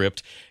this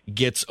script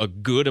gets a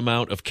good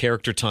amount of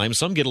character time.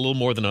 Some get a little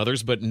more than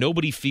others, but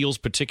nobody feels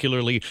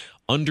particularly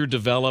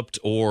underdeveloped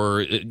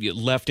or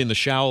left in the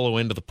shallow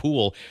end of the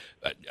pool.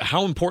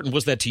 How important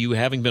was that to you,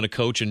 having been a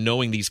coach and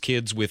knowing these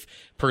kids with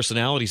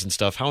personalities and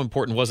stuff? How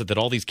important was it that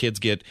all these kids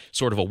get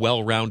sort of a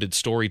well-rounded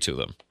story to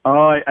them?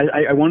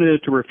 I wanted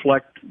it to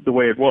reflect the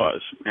way it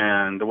was,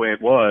 and the way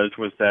it was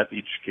that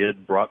each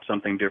kid brought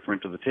something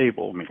different to the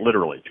table. I mean,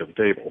 literally to the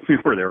table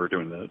where they were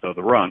doing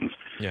the runs.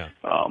 Yeah.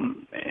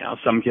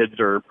 Some kids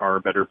are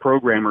better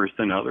programmers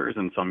than others,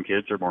 and some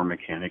kids are more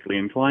mechanically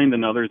inclined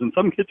than others, and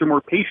some kids are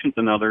more patient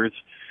than others,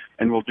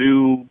 and will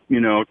do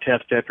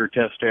test after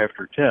test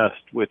after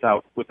test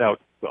without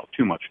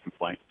too much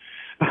complaint.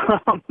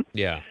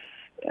 Yeah.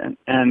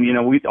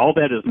 And we all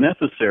that is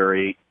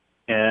necessary,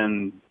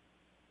 and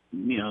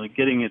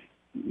getting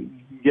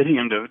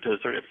them to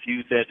sort of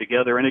fuse that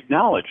together and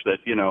acknowledge that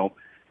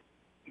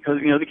because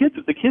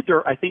the kids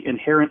are, I think,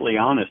 inherently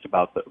honest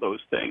about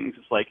those things.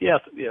 It's like, yes,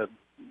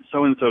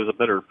 so and so is a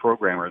better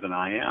programmer than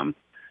I am,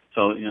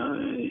 so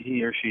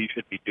he or she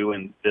should be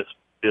doing this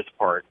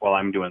part while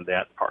I'm doing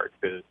that part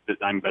because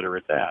I'm better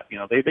at that.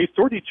 They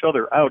sort each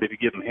other out if you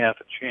give them half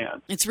a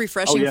chance. It's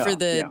refreshing for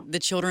the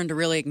children to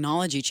really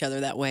acknowledge each other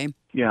that way.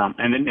 Yeah,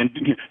 and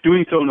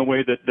doing so in a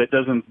way that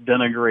doesn't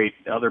denigrate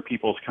other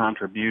people's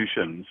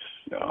contributions.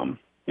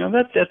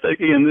 That's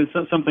again,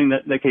 this is something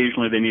that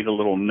occasionally they need a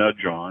little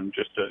nudge on,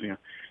 just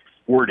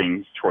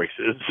wording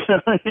choices.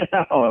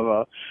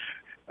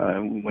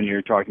 When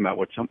you're talking about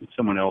what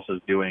someone else is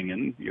doing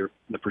and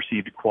the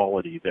perceived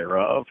quality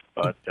thereof.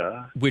 But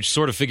which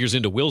sort of figures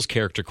into Will's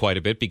character quite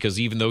a bit, because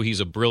even though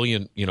he's a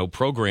brilliant,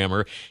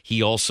 programmer,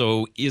 he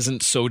also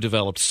isn't so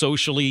developed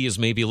socially, is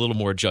maybe a little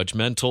more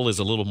judgmental, is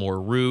a little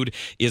more rude,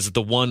 is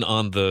the one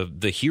on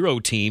the hero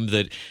team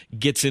that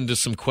gets into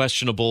some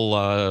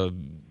questionable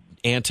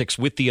antics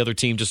with the other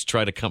team just to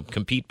try to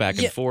compete back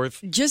and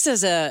forth. Just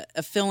as a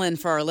fill-in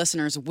for our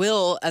listeners,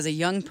 Will, as a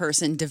young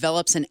person,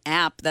 develops an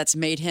app that's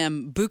made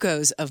him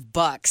bucos of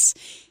bucks.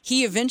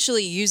 He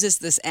eventually uses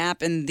this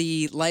app in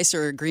the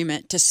Lyser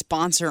agreement to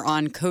sponsor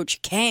on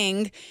Coach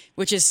Kang,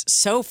 which is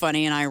so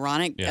funny and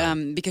ironic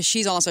because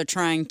she's also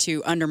trying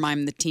to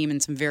undermine the team in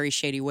some very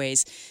shady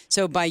ways.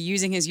 So by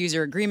using his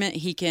user agreement,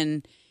 he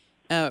can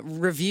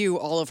review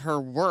all of her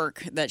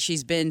work that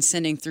she's been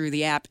sending through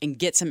the app and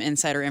get some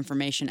insider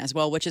information as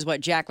well, which is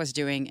what Jack was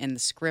doing in the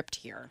script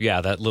here.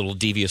 Yeah, that little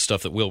devious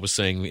stuff that Will was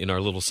saying in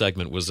our little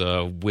segment was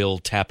Will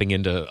tapping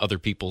into other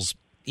people's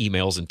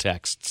emails and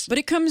texts. But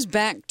it comes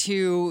back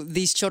to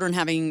these children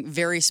having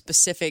very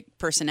specific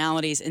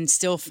personalities and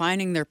still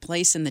finding their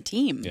place in the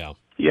team. Yeah.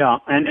 Yeah,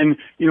 and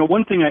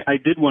one thing I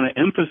did want to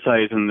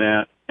emphasize in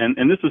that,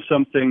 and this is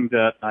something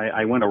that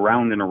I went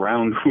around and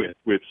around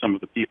with some of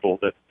the people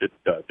that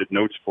did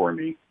notes for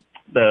me.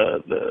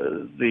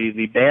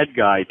 The bad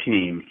guy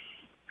team,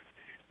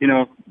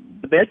 the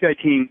bad guy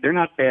team, they're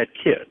not bad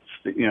kids.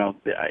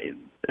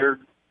 They're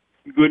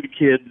good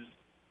kids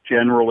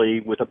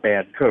generally with a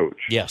bad coach.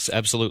 Yes,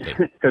 absolutely.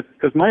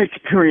 Because my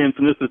experience,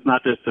 and this is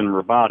not just in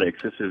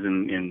robotics, this is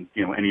in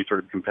any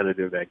sort of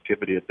competitive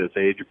activity at this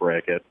age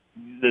bracket,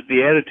 that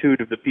the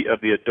attitude of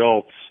the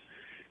adults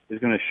is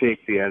going to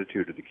shape the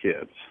attitude of the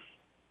kids,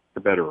 for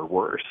better or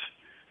worse.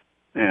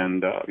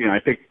 And I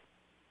picked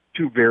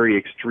two very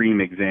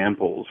extreme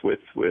examples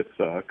with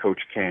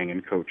Coach Kang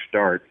and Coach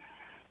Dart.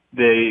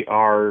 They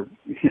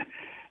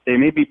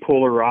may be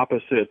polar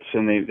opposites,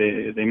 and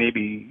they may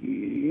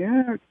be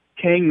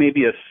Kang may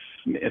be a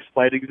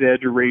slight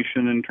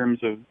exaggeration in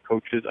terms of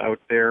coaches out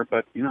there,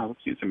 but I've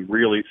seen some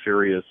really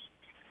serious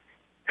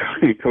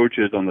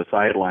coaches on the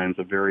sidelines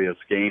of various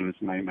games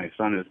my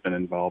son has been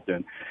involved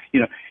in.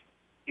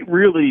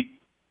 Really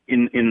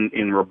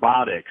in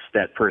robotics,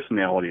 that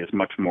personality is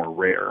much more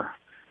rare.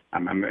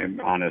 I'm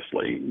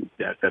honestly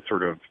that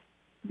sort of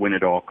win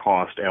at all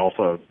cost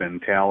alpha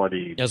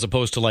mentality, as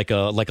opposed to like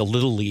a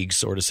little league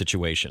sort of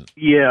situation.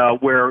 Yeah,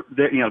 where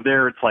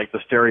there it's like the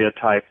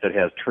stereotype that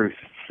has truth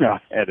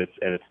at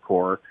its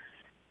core.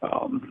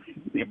 One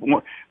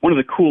of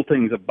the cool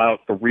things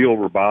about the real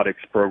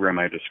robotics program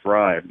I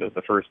described,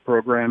 the first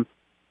program,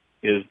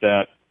 is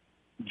that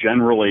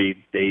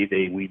generally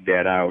they weed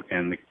that out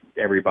and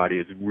everybody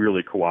is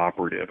really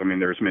cooperative. I mean,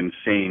 there's some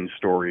insane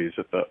stories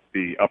at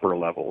the upper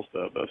levels,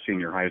 the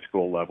senior high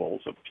school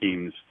levels of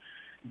teams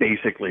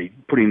basically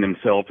putting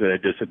themselves at a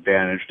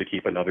disadvantage to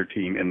keep another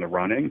team in the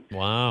running.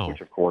 Wow.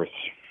 Which of course,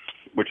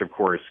 sort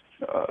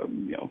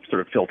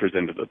of filters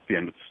into the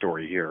end of the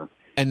story here.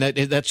 And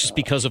that's just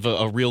because of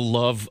a real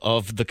love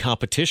of the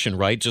competition,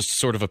 right? Just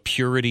sort of a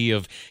purity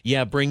of,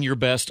 yeah, bring your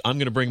best, I'm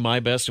going to bring my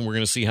best, and we're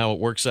going to see how it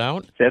works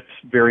out? That's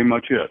very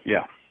much it,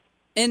 yeah.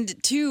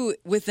 And two,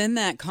 within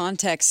that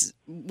context,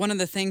 one of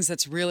the things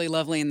that's really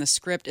lovely in the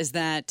script is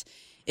that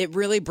it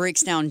really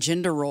breaks down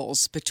gender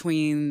roles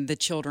between the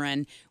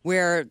children,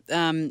 where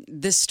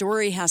this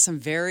story has some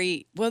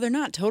they're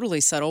not totally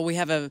subtle. We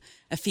have a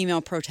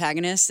female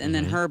protagonist, and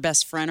then her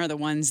best friend are the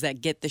ones that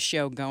get the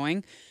show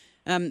going,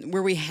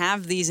 where we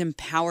have these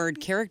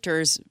empowered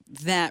characters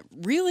that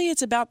really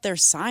it's about their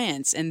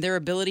science and their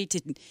ability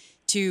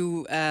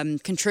to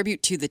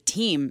contribute to the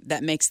team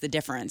that makes the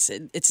difference.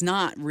 It's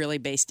not really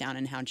based down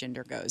in how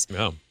gender goes.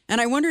 No. And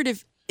I wondered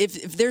if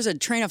there's a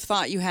train of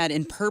thought you had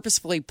in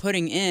purposefully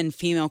putting in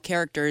female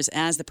characters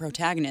as the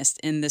protagonist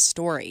in this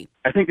story.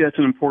 I think that's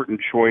an important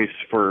choice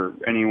for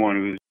anyone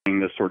who's doing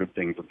this sort of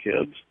thing for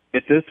kids.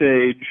 At this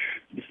age,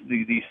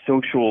 the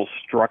social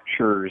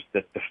structures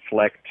that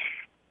deflect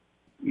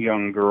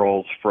young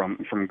girls from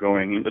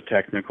going into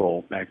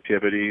technical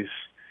activities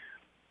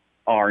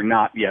are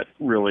not yet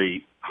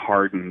really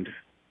hardened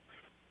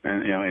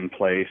and in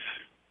place,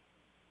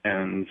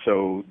 and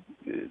so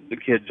the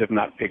kids have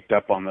not picked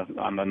up on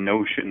the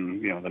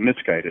notion, the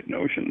misguided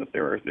notion that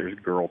there's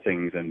girl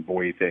things and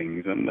boy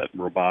things, and that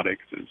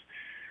robotics is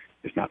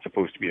not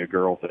supposed to be a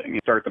girl thing. You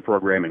start the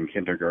program in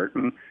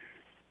kindergarten,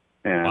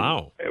 and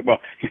wow. Well,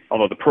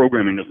 although the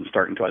programming doesn't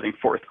start until I think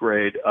fourth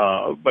grade,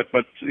 but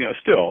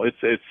still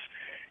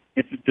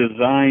it's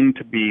designed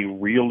to be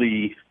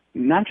really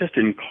not just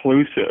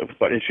inclusive,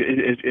 but it's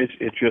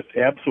just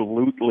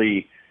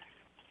absolutely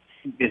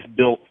is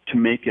built to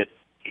make it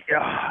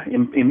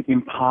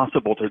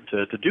impossible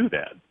to do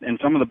that. And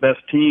some of the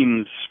best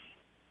teams,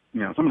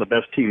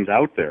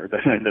 out there that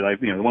I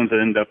the ones that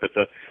end up at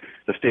the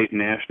state and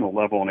national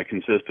level on a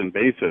consistent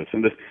basis,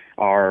 and this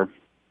are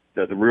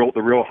the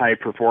real high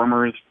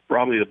performers,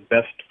 probably the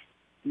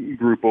best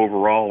group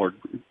overall, or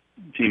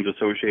teams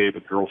associated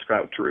with Girl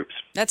Scout troops.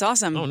 That's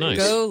awesome. Oh, nice.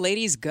 Go,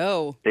 ladies,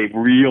 go. They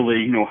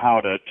really know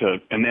how to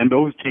and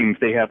those teams,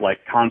 they have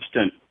like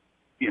constant,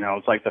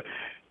 it's like the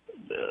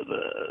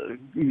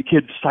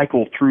kids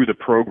cycle through the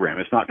program.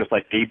 It's not just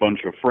like a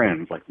bunch of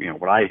friends, like,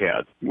 what I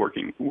had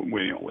working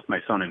with my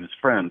son and his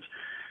friends.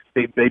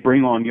 They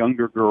bring on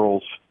younger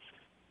girls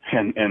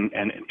and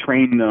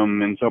train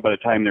them, and so by the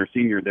time they're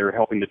senior, they're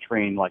helping to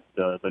train like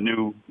the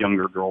new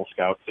younger Girl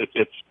Scouts.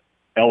 It's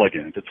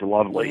elegant. It's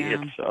lovely.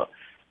 Yeah.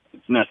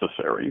 It's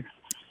necessary.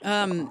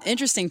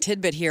 Interesting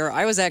tidbit here.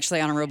 I was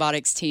actually on a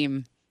robotics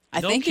team.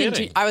 No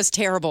kidding. I was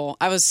terrible.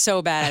 I was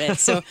so bad at it.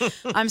 So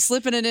I'm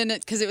slipping it in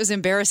it because it was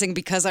embarrassing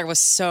because I was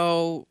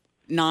so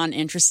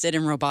non-interested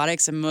in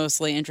robotics and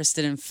mostly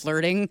interested in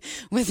flirting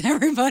with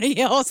everybody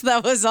else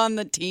that was on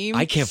the team.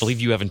 I can't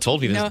believe you haven't told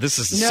me this. No, This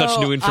is such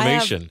new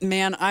information.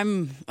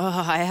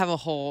 I have a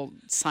whole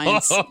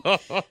science.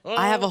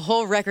 I have a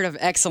whole record of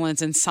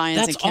excellence in science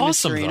That's and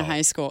chemistry awesome, in though.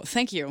 high school.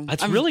 Thank you.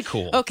 That's really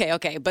cool.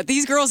 Okay. But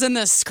these girls in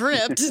the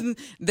script,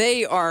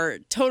 they are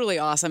totally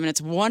awesome. And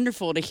it's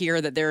wonderful to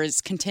hear that there is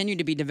continue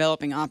to be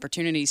developing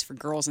opportunities for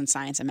girls in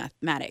science and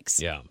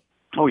mathematics. Yeah.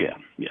 Oh, yeah.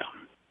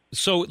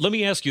 So let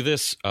me ask you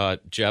this,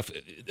 Jeff.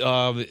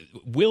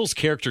 Will's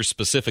character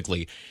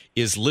specifically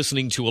is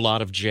listening to a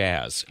lot of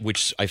jazz,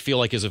 which I feel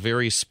like is a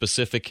very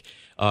specific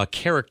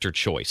character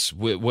choice.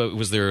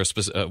 Was there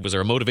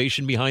a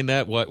motivation behind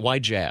that? Why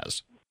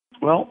jazz?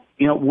 Well,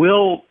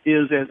 Will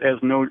is,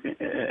 as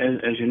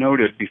you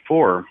noted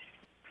before,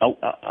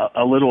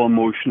 a little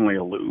emotionally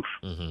aloof.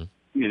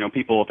 Mm-hmm.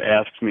 People have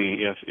asked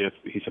me if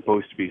he's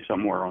supposed to be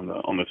somewhere on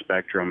the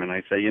spectrum, and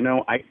I say,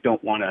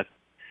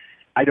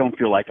 I don't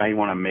feel like I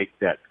want to make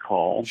that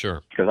call.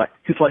 Sure. Because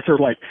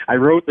I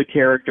wrote the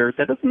character.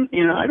 That doesn't,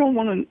 I don't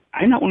want to.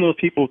 I'm not one of those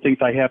people who thinks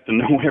I have to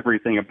know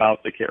everything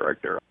about the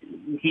character.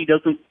 He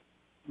doesn't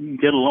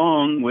get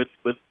along with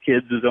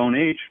kids his own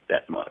age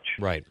that much.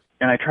 Right.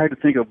 And I tried to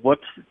think of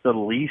what's the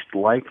least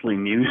likely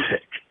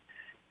music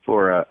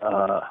for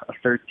a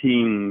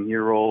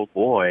 13-year-old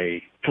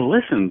boy to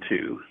listen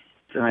to,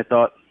 and I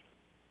thought,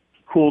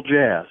 cool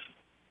jazz.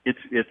 It's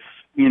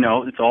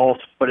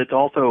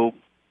also.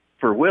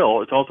 For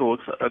Will, it's also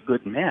a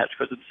good match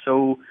because it's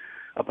so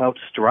about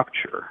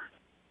structure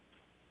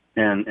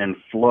and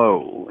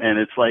flow, and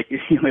it's like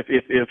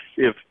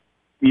if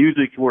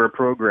music were a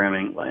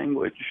programming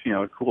language,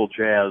 cool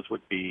jazz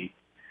would be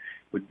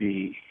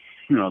the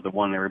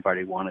one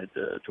everybody wanted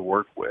to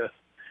work with.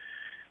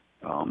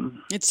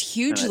 It's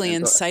hugely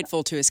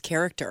insightful to his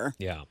character.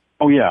 Yeah.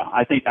 Oh yeah,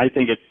 I think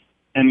it's,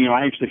 and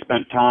I actually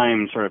spent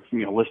time sort of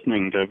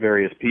listening to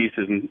various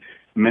pieces and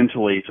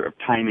mentally sort of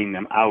timing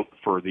them out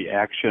for the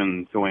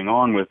action going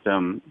on with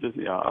them, and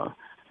then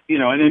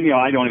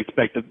I don't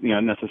expect that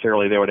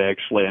necessarily they would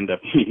actually end up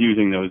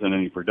using those in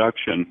any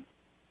production,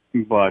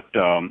 but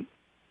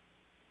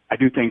I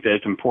do think that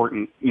it's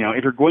important,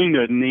 if you're going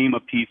to name a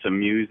piece of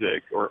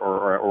music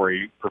or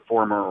a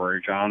performer or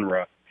a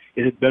genre,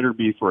 it had better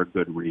be for a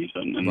good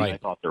reason, and right. I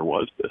thought there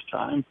was this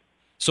time.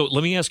 So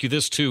let me ask you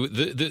this, too.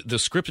 The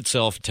script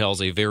itself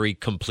tells a very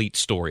complete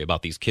story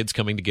about these kids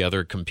coming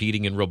together,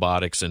 competing in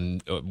robotics,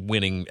 and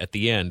winning at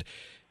the end.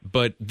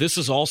 But this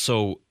is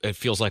also, it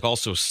feels like,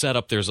 also set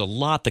up. There's a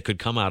lot that could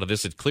come out of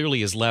this. It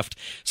clearly is left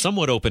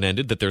somewhat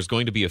open-ended, that there's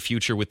going to be a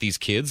future with these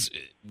kids.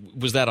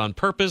 Was that on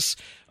purpose?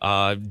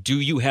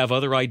 Do you have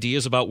other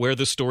ideas about where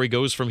this story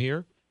goes from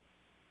here?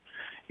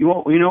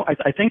 Well,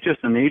 I think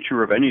just the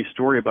nature of any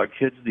story about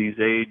kids this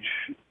age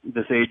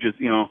is,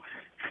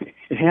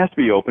 it has to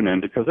be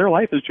open-ended because their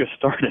life is just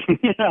starting.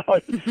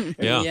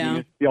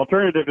 Yeah. The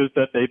alternative is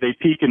that they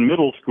peak in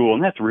middle school,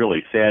 and that's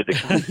really sad to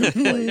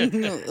contemplate.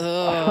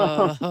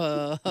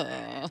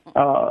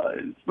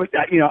 But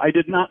I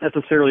did not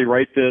necessarily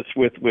write this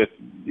with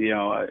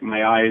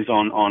my eyes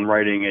on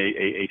writing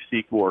a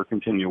sequel or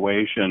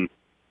continuation.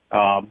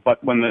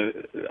 But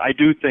I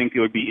do think it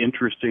would be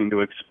interesting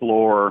to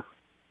explore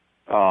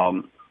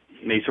a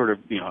sort of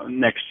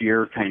next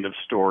year kind of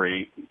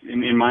story.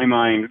 In my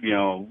mind,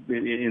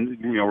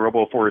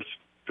 ROBO4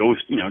 goes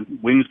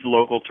wins the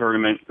local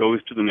tournament,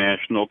 goes to the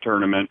national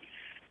tournament,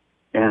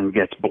 and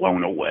gets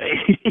blown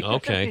away.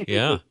 Okay,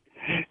 yeah.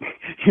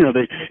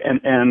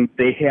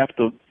 They have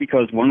to,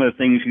 because one of the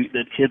things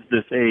that kids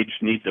this age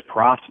need to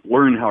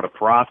learn how to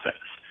process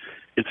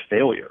is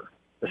failure,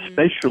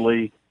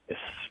 especially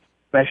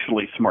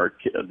smart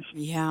kids.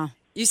 Yeah.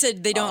 You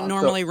said they don't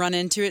normally run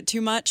into it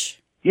too much?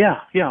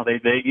 Yeah.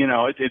 They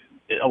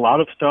a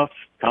lot of stuff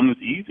comes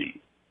easy,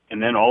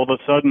 and then all of a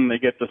sudden they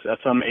get at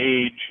some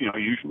age,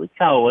 usually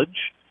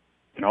college,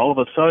 and all of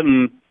a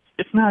sudden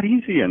it's not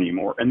easy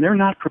anymore, and they're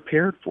not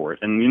prepared for it.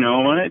 And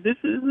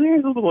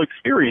there's a little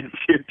experience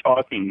here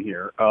talking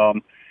here.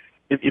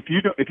 If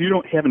you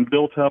haven't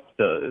built up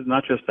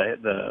not just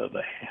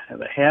the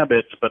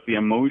habits, but the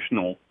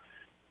emotional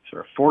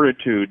sort of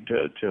fortitude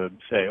to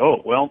say,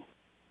 oh well,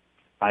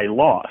 I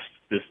lost.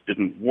 This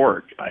didn't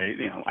work.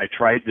 I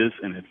tried this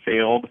and it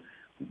failed.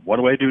 What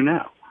do I do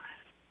now?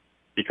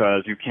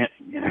 Because you can't.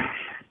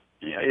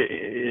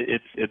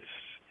 It's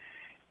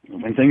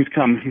when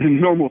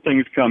normal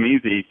things come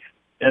easy.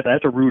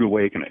 That's a rude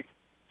awakening.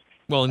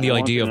 Well, and the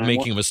idea of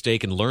making a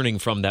mistake and learning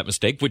from that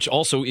mistake, which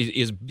also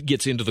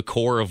gets into the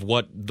core of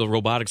what the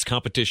robotics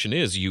competition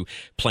is. You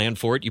plan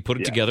for it, you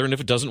put it together, and if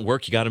it doesn't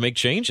work, you got to make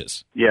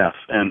changes. Yes,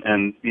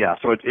 and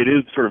so it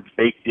is sort of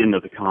baked into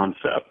the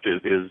concept.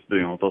 Is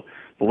the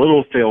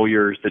little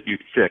failures that you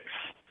fix,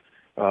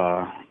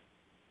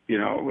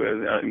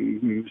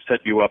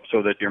 set you up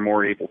so that you're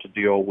more able to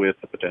deal with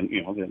the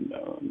potential,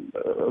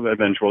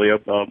 eventually a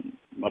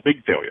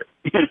big failure,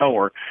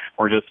 or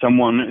just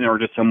someone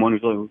who's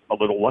a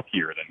little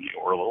luckier than you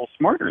or a little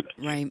smarter than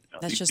you. Right.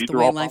 That's just the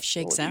way life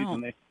shakes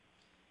out.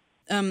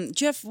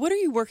 Jeff, what are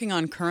you working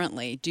on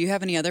currently? Do you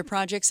have any other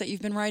projects that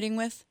you've been writing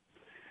with?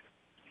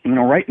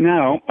 Right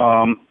now,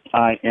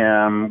 I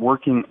am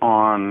working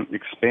on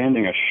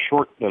expanding a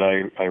short that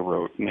I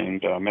wrote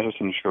named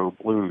Medicine Show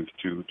Blues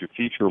to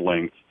feature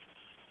length,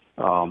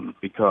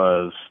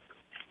 because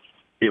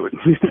it would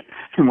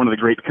one of the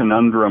great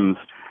conundrums.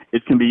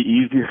 It can be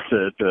easier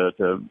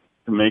to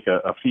make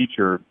a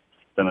feature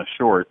than a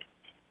short,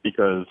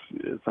 because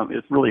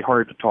it's really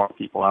hard to talk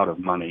people out of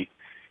money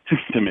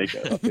to make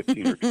a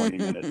 15 or 20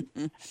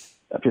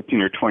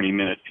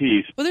 minute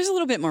piece. Well, there's a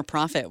little bit more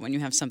profit when you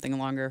have something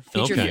longer.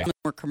 Featured in a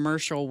more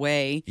commercial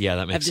way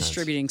that makes of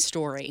distributing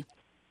story.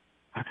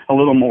 A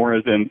little more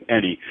as in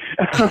any.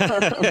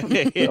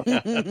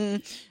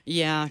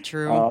 Yeah,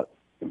 true.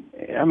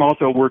 I'm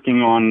also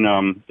working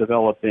on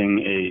developing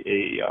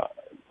a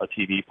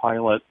TV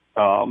pilot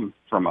from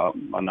a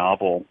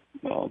novel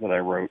that I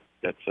wrote.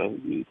 That's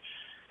an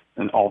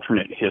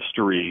alternate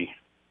history,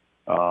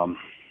 but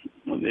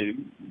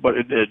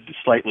it had a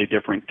slightly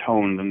different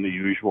tone than the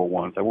usual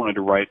ones. I wanted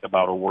to write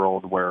about a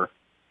world where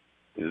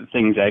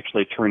things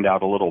actually turned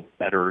out a little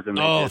better than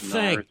they did. Oh,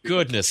 thank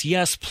goodness.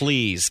 Yes,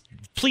 please.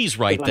 Please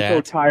write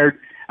that.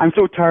 I'm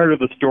so tired of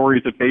the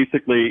stories that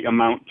basically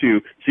amount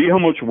to, see how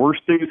much worse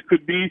things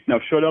could be?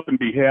 Now shut up and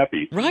be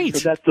happy. Right.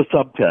 So that's the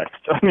subtext.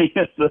 I mean,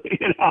 it's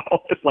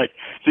like,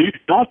 see,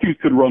 Nazis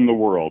could run the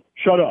world.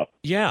 Shut up.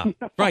 Yeah,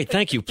 right.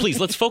 Thank you. Please,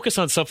 let's focus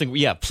on something.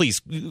 Yeah,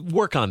 please,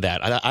 work on that.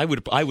 I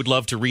would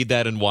love to read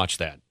that and watch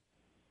that.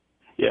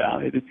 Yeah,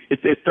 it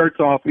starts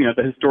off,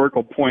 the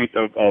historical point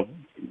of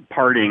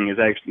parting is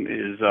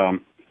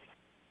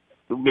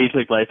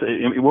basically,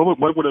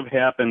 what would have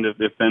happened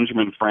if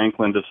Benjamin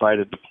Franklin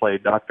decided to play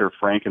Dr.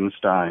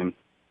 Frankenstein,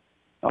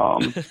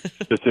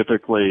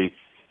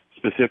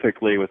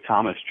 specifically with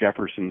Thomas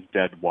Jefferson's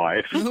dead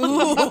wife?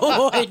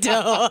 Ooh, I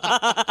don't.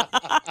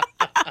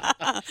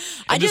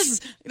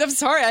 I'm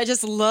sorry, I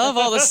just love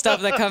all the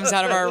stuff that comes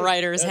out of our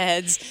writers'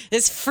 heads.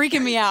 It's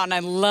freaking me out, and I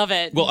love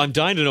it. Well, I'm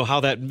dying to know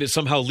how that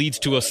somehow leads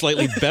to a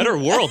slightly better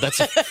world. That's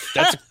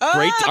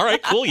great. All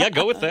right, cool. Yeah,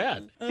 go with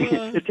that.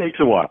 It takes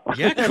a while.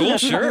 Yeah, cool,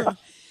 sure.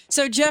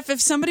 So, Jeff, if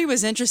somebody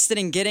was interested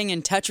in getting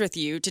in touch with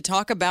you to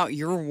talk about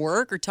your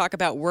work or talk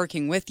about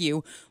working with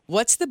you,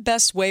 what's the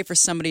best way for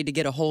somebody to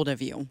get a hold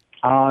of you?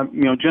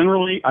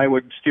 Generally, I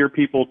would steer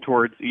people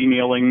towards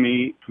emailing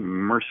me,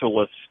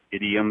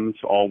 mercilessidioms,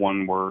 all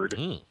one word,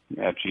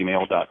 at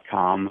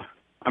gmail.com.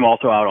 I'm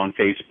also out on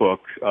Facebook.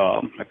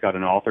 I've got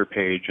an author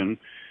page and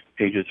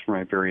pages for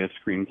my various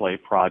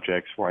screenplay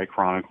projects where I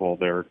chronicle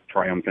their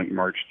triumphant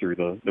march through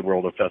the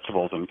world of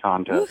festivals and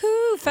contests.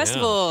 Woohoo,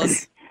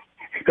 festivals!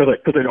 Because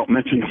I don't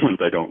mention the ones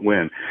I don't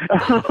win.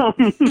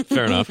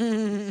 Fair enough.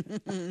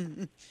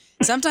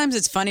 Sometimes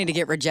it's funny to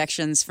get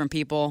rejections from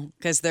people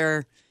because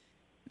they're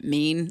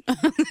mean.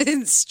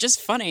 It's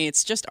just funny.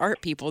 It's just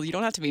art, people. You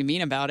don't have to be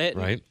mean about it.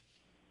 Right.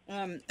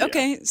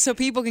 Okay, so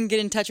people can get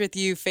in touch with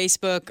you,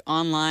 Facebook,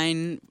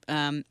 online,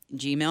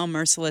 Gmail,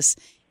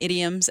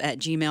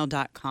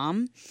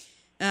 mercilessidioms@gmail.com.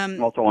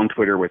 I'm also on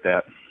Twitter with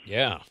that.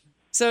 Yeah.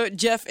 So,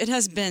 Jeff, it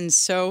has been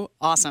so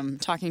awesome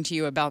talking to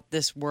you about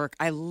this work.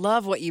 I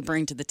love what you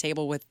bring to the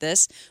table with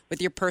this,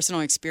 with your personal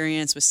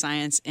experience with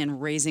science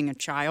and raising a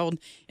child.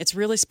 It's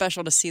really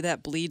special to see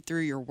that bleed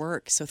through your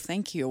work, so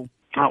thank you.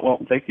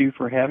 Well, thank you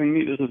for having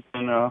me. This has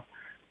been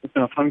it's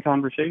been a fun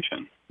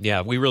conversation.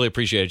 Yeah, we really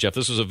appreciate it, Jeff.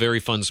 This was a very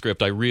fun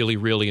script. I really,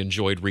 really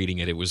enjoyed reading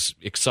it. It was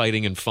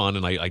exciting and fun,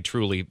 and I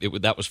truly,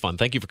 that was fun.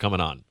 Thank you for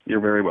coming on. You're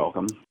very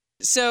welcome.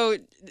 So,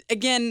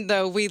 again,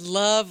 though, we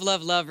love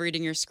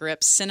reading your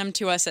scripts. Send them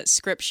to us at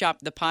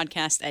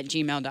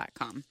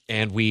scriptshopthepodcast@gmail.com.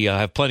 And we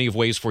have plenty of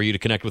ways for you to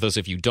connect with us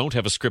if you don't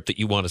have a script that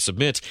you want to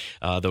submit.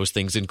 Those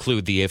things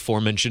include the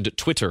aforementioned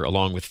Twitter,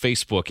 along with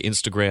Facebook,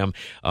 Instagram.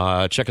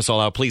 Check us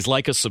all out. Please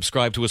like us,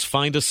 subscribe to us,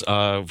 find us.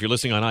 If you're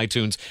listening on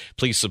iTunes,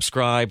 please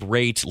subscribe,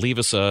 rate, leave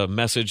us a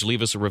message,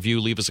 leave us a review,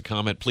 leave us a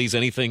comment. Please,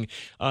 anything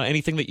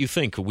that you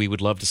think, we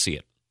would love to see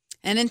it.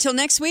 And until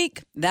next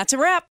week, that's a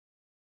wrap.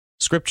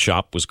 Script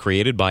Shop was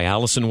created by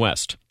Allison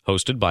West,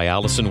 hosted by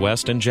Allison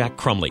West and Jack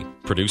Crumley,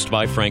 produced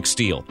by Frank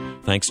Steele.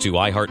 Thanks to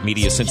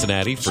iHeartMedia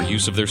Cincinnati for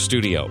use of their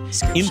studio.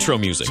 Intro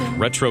music,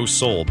 Retro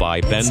Soul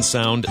by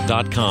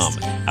bensound.com.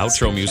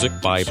 Outro music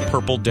by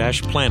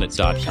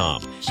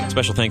purple-planet.com.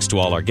 Special thanks to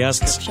all our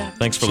guests.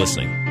 Thanks for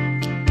listening.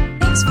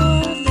 Thanks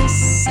for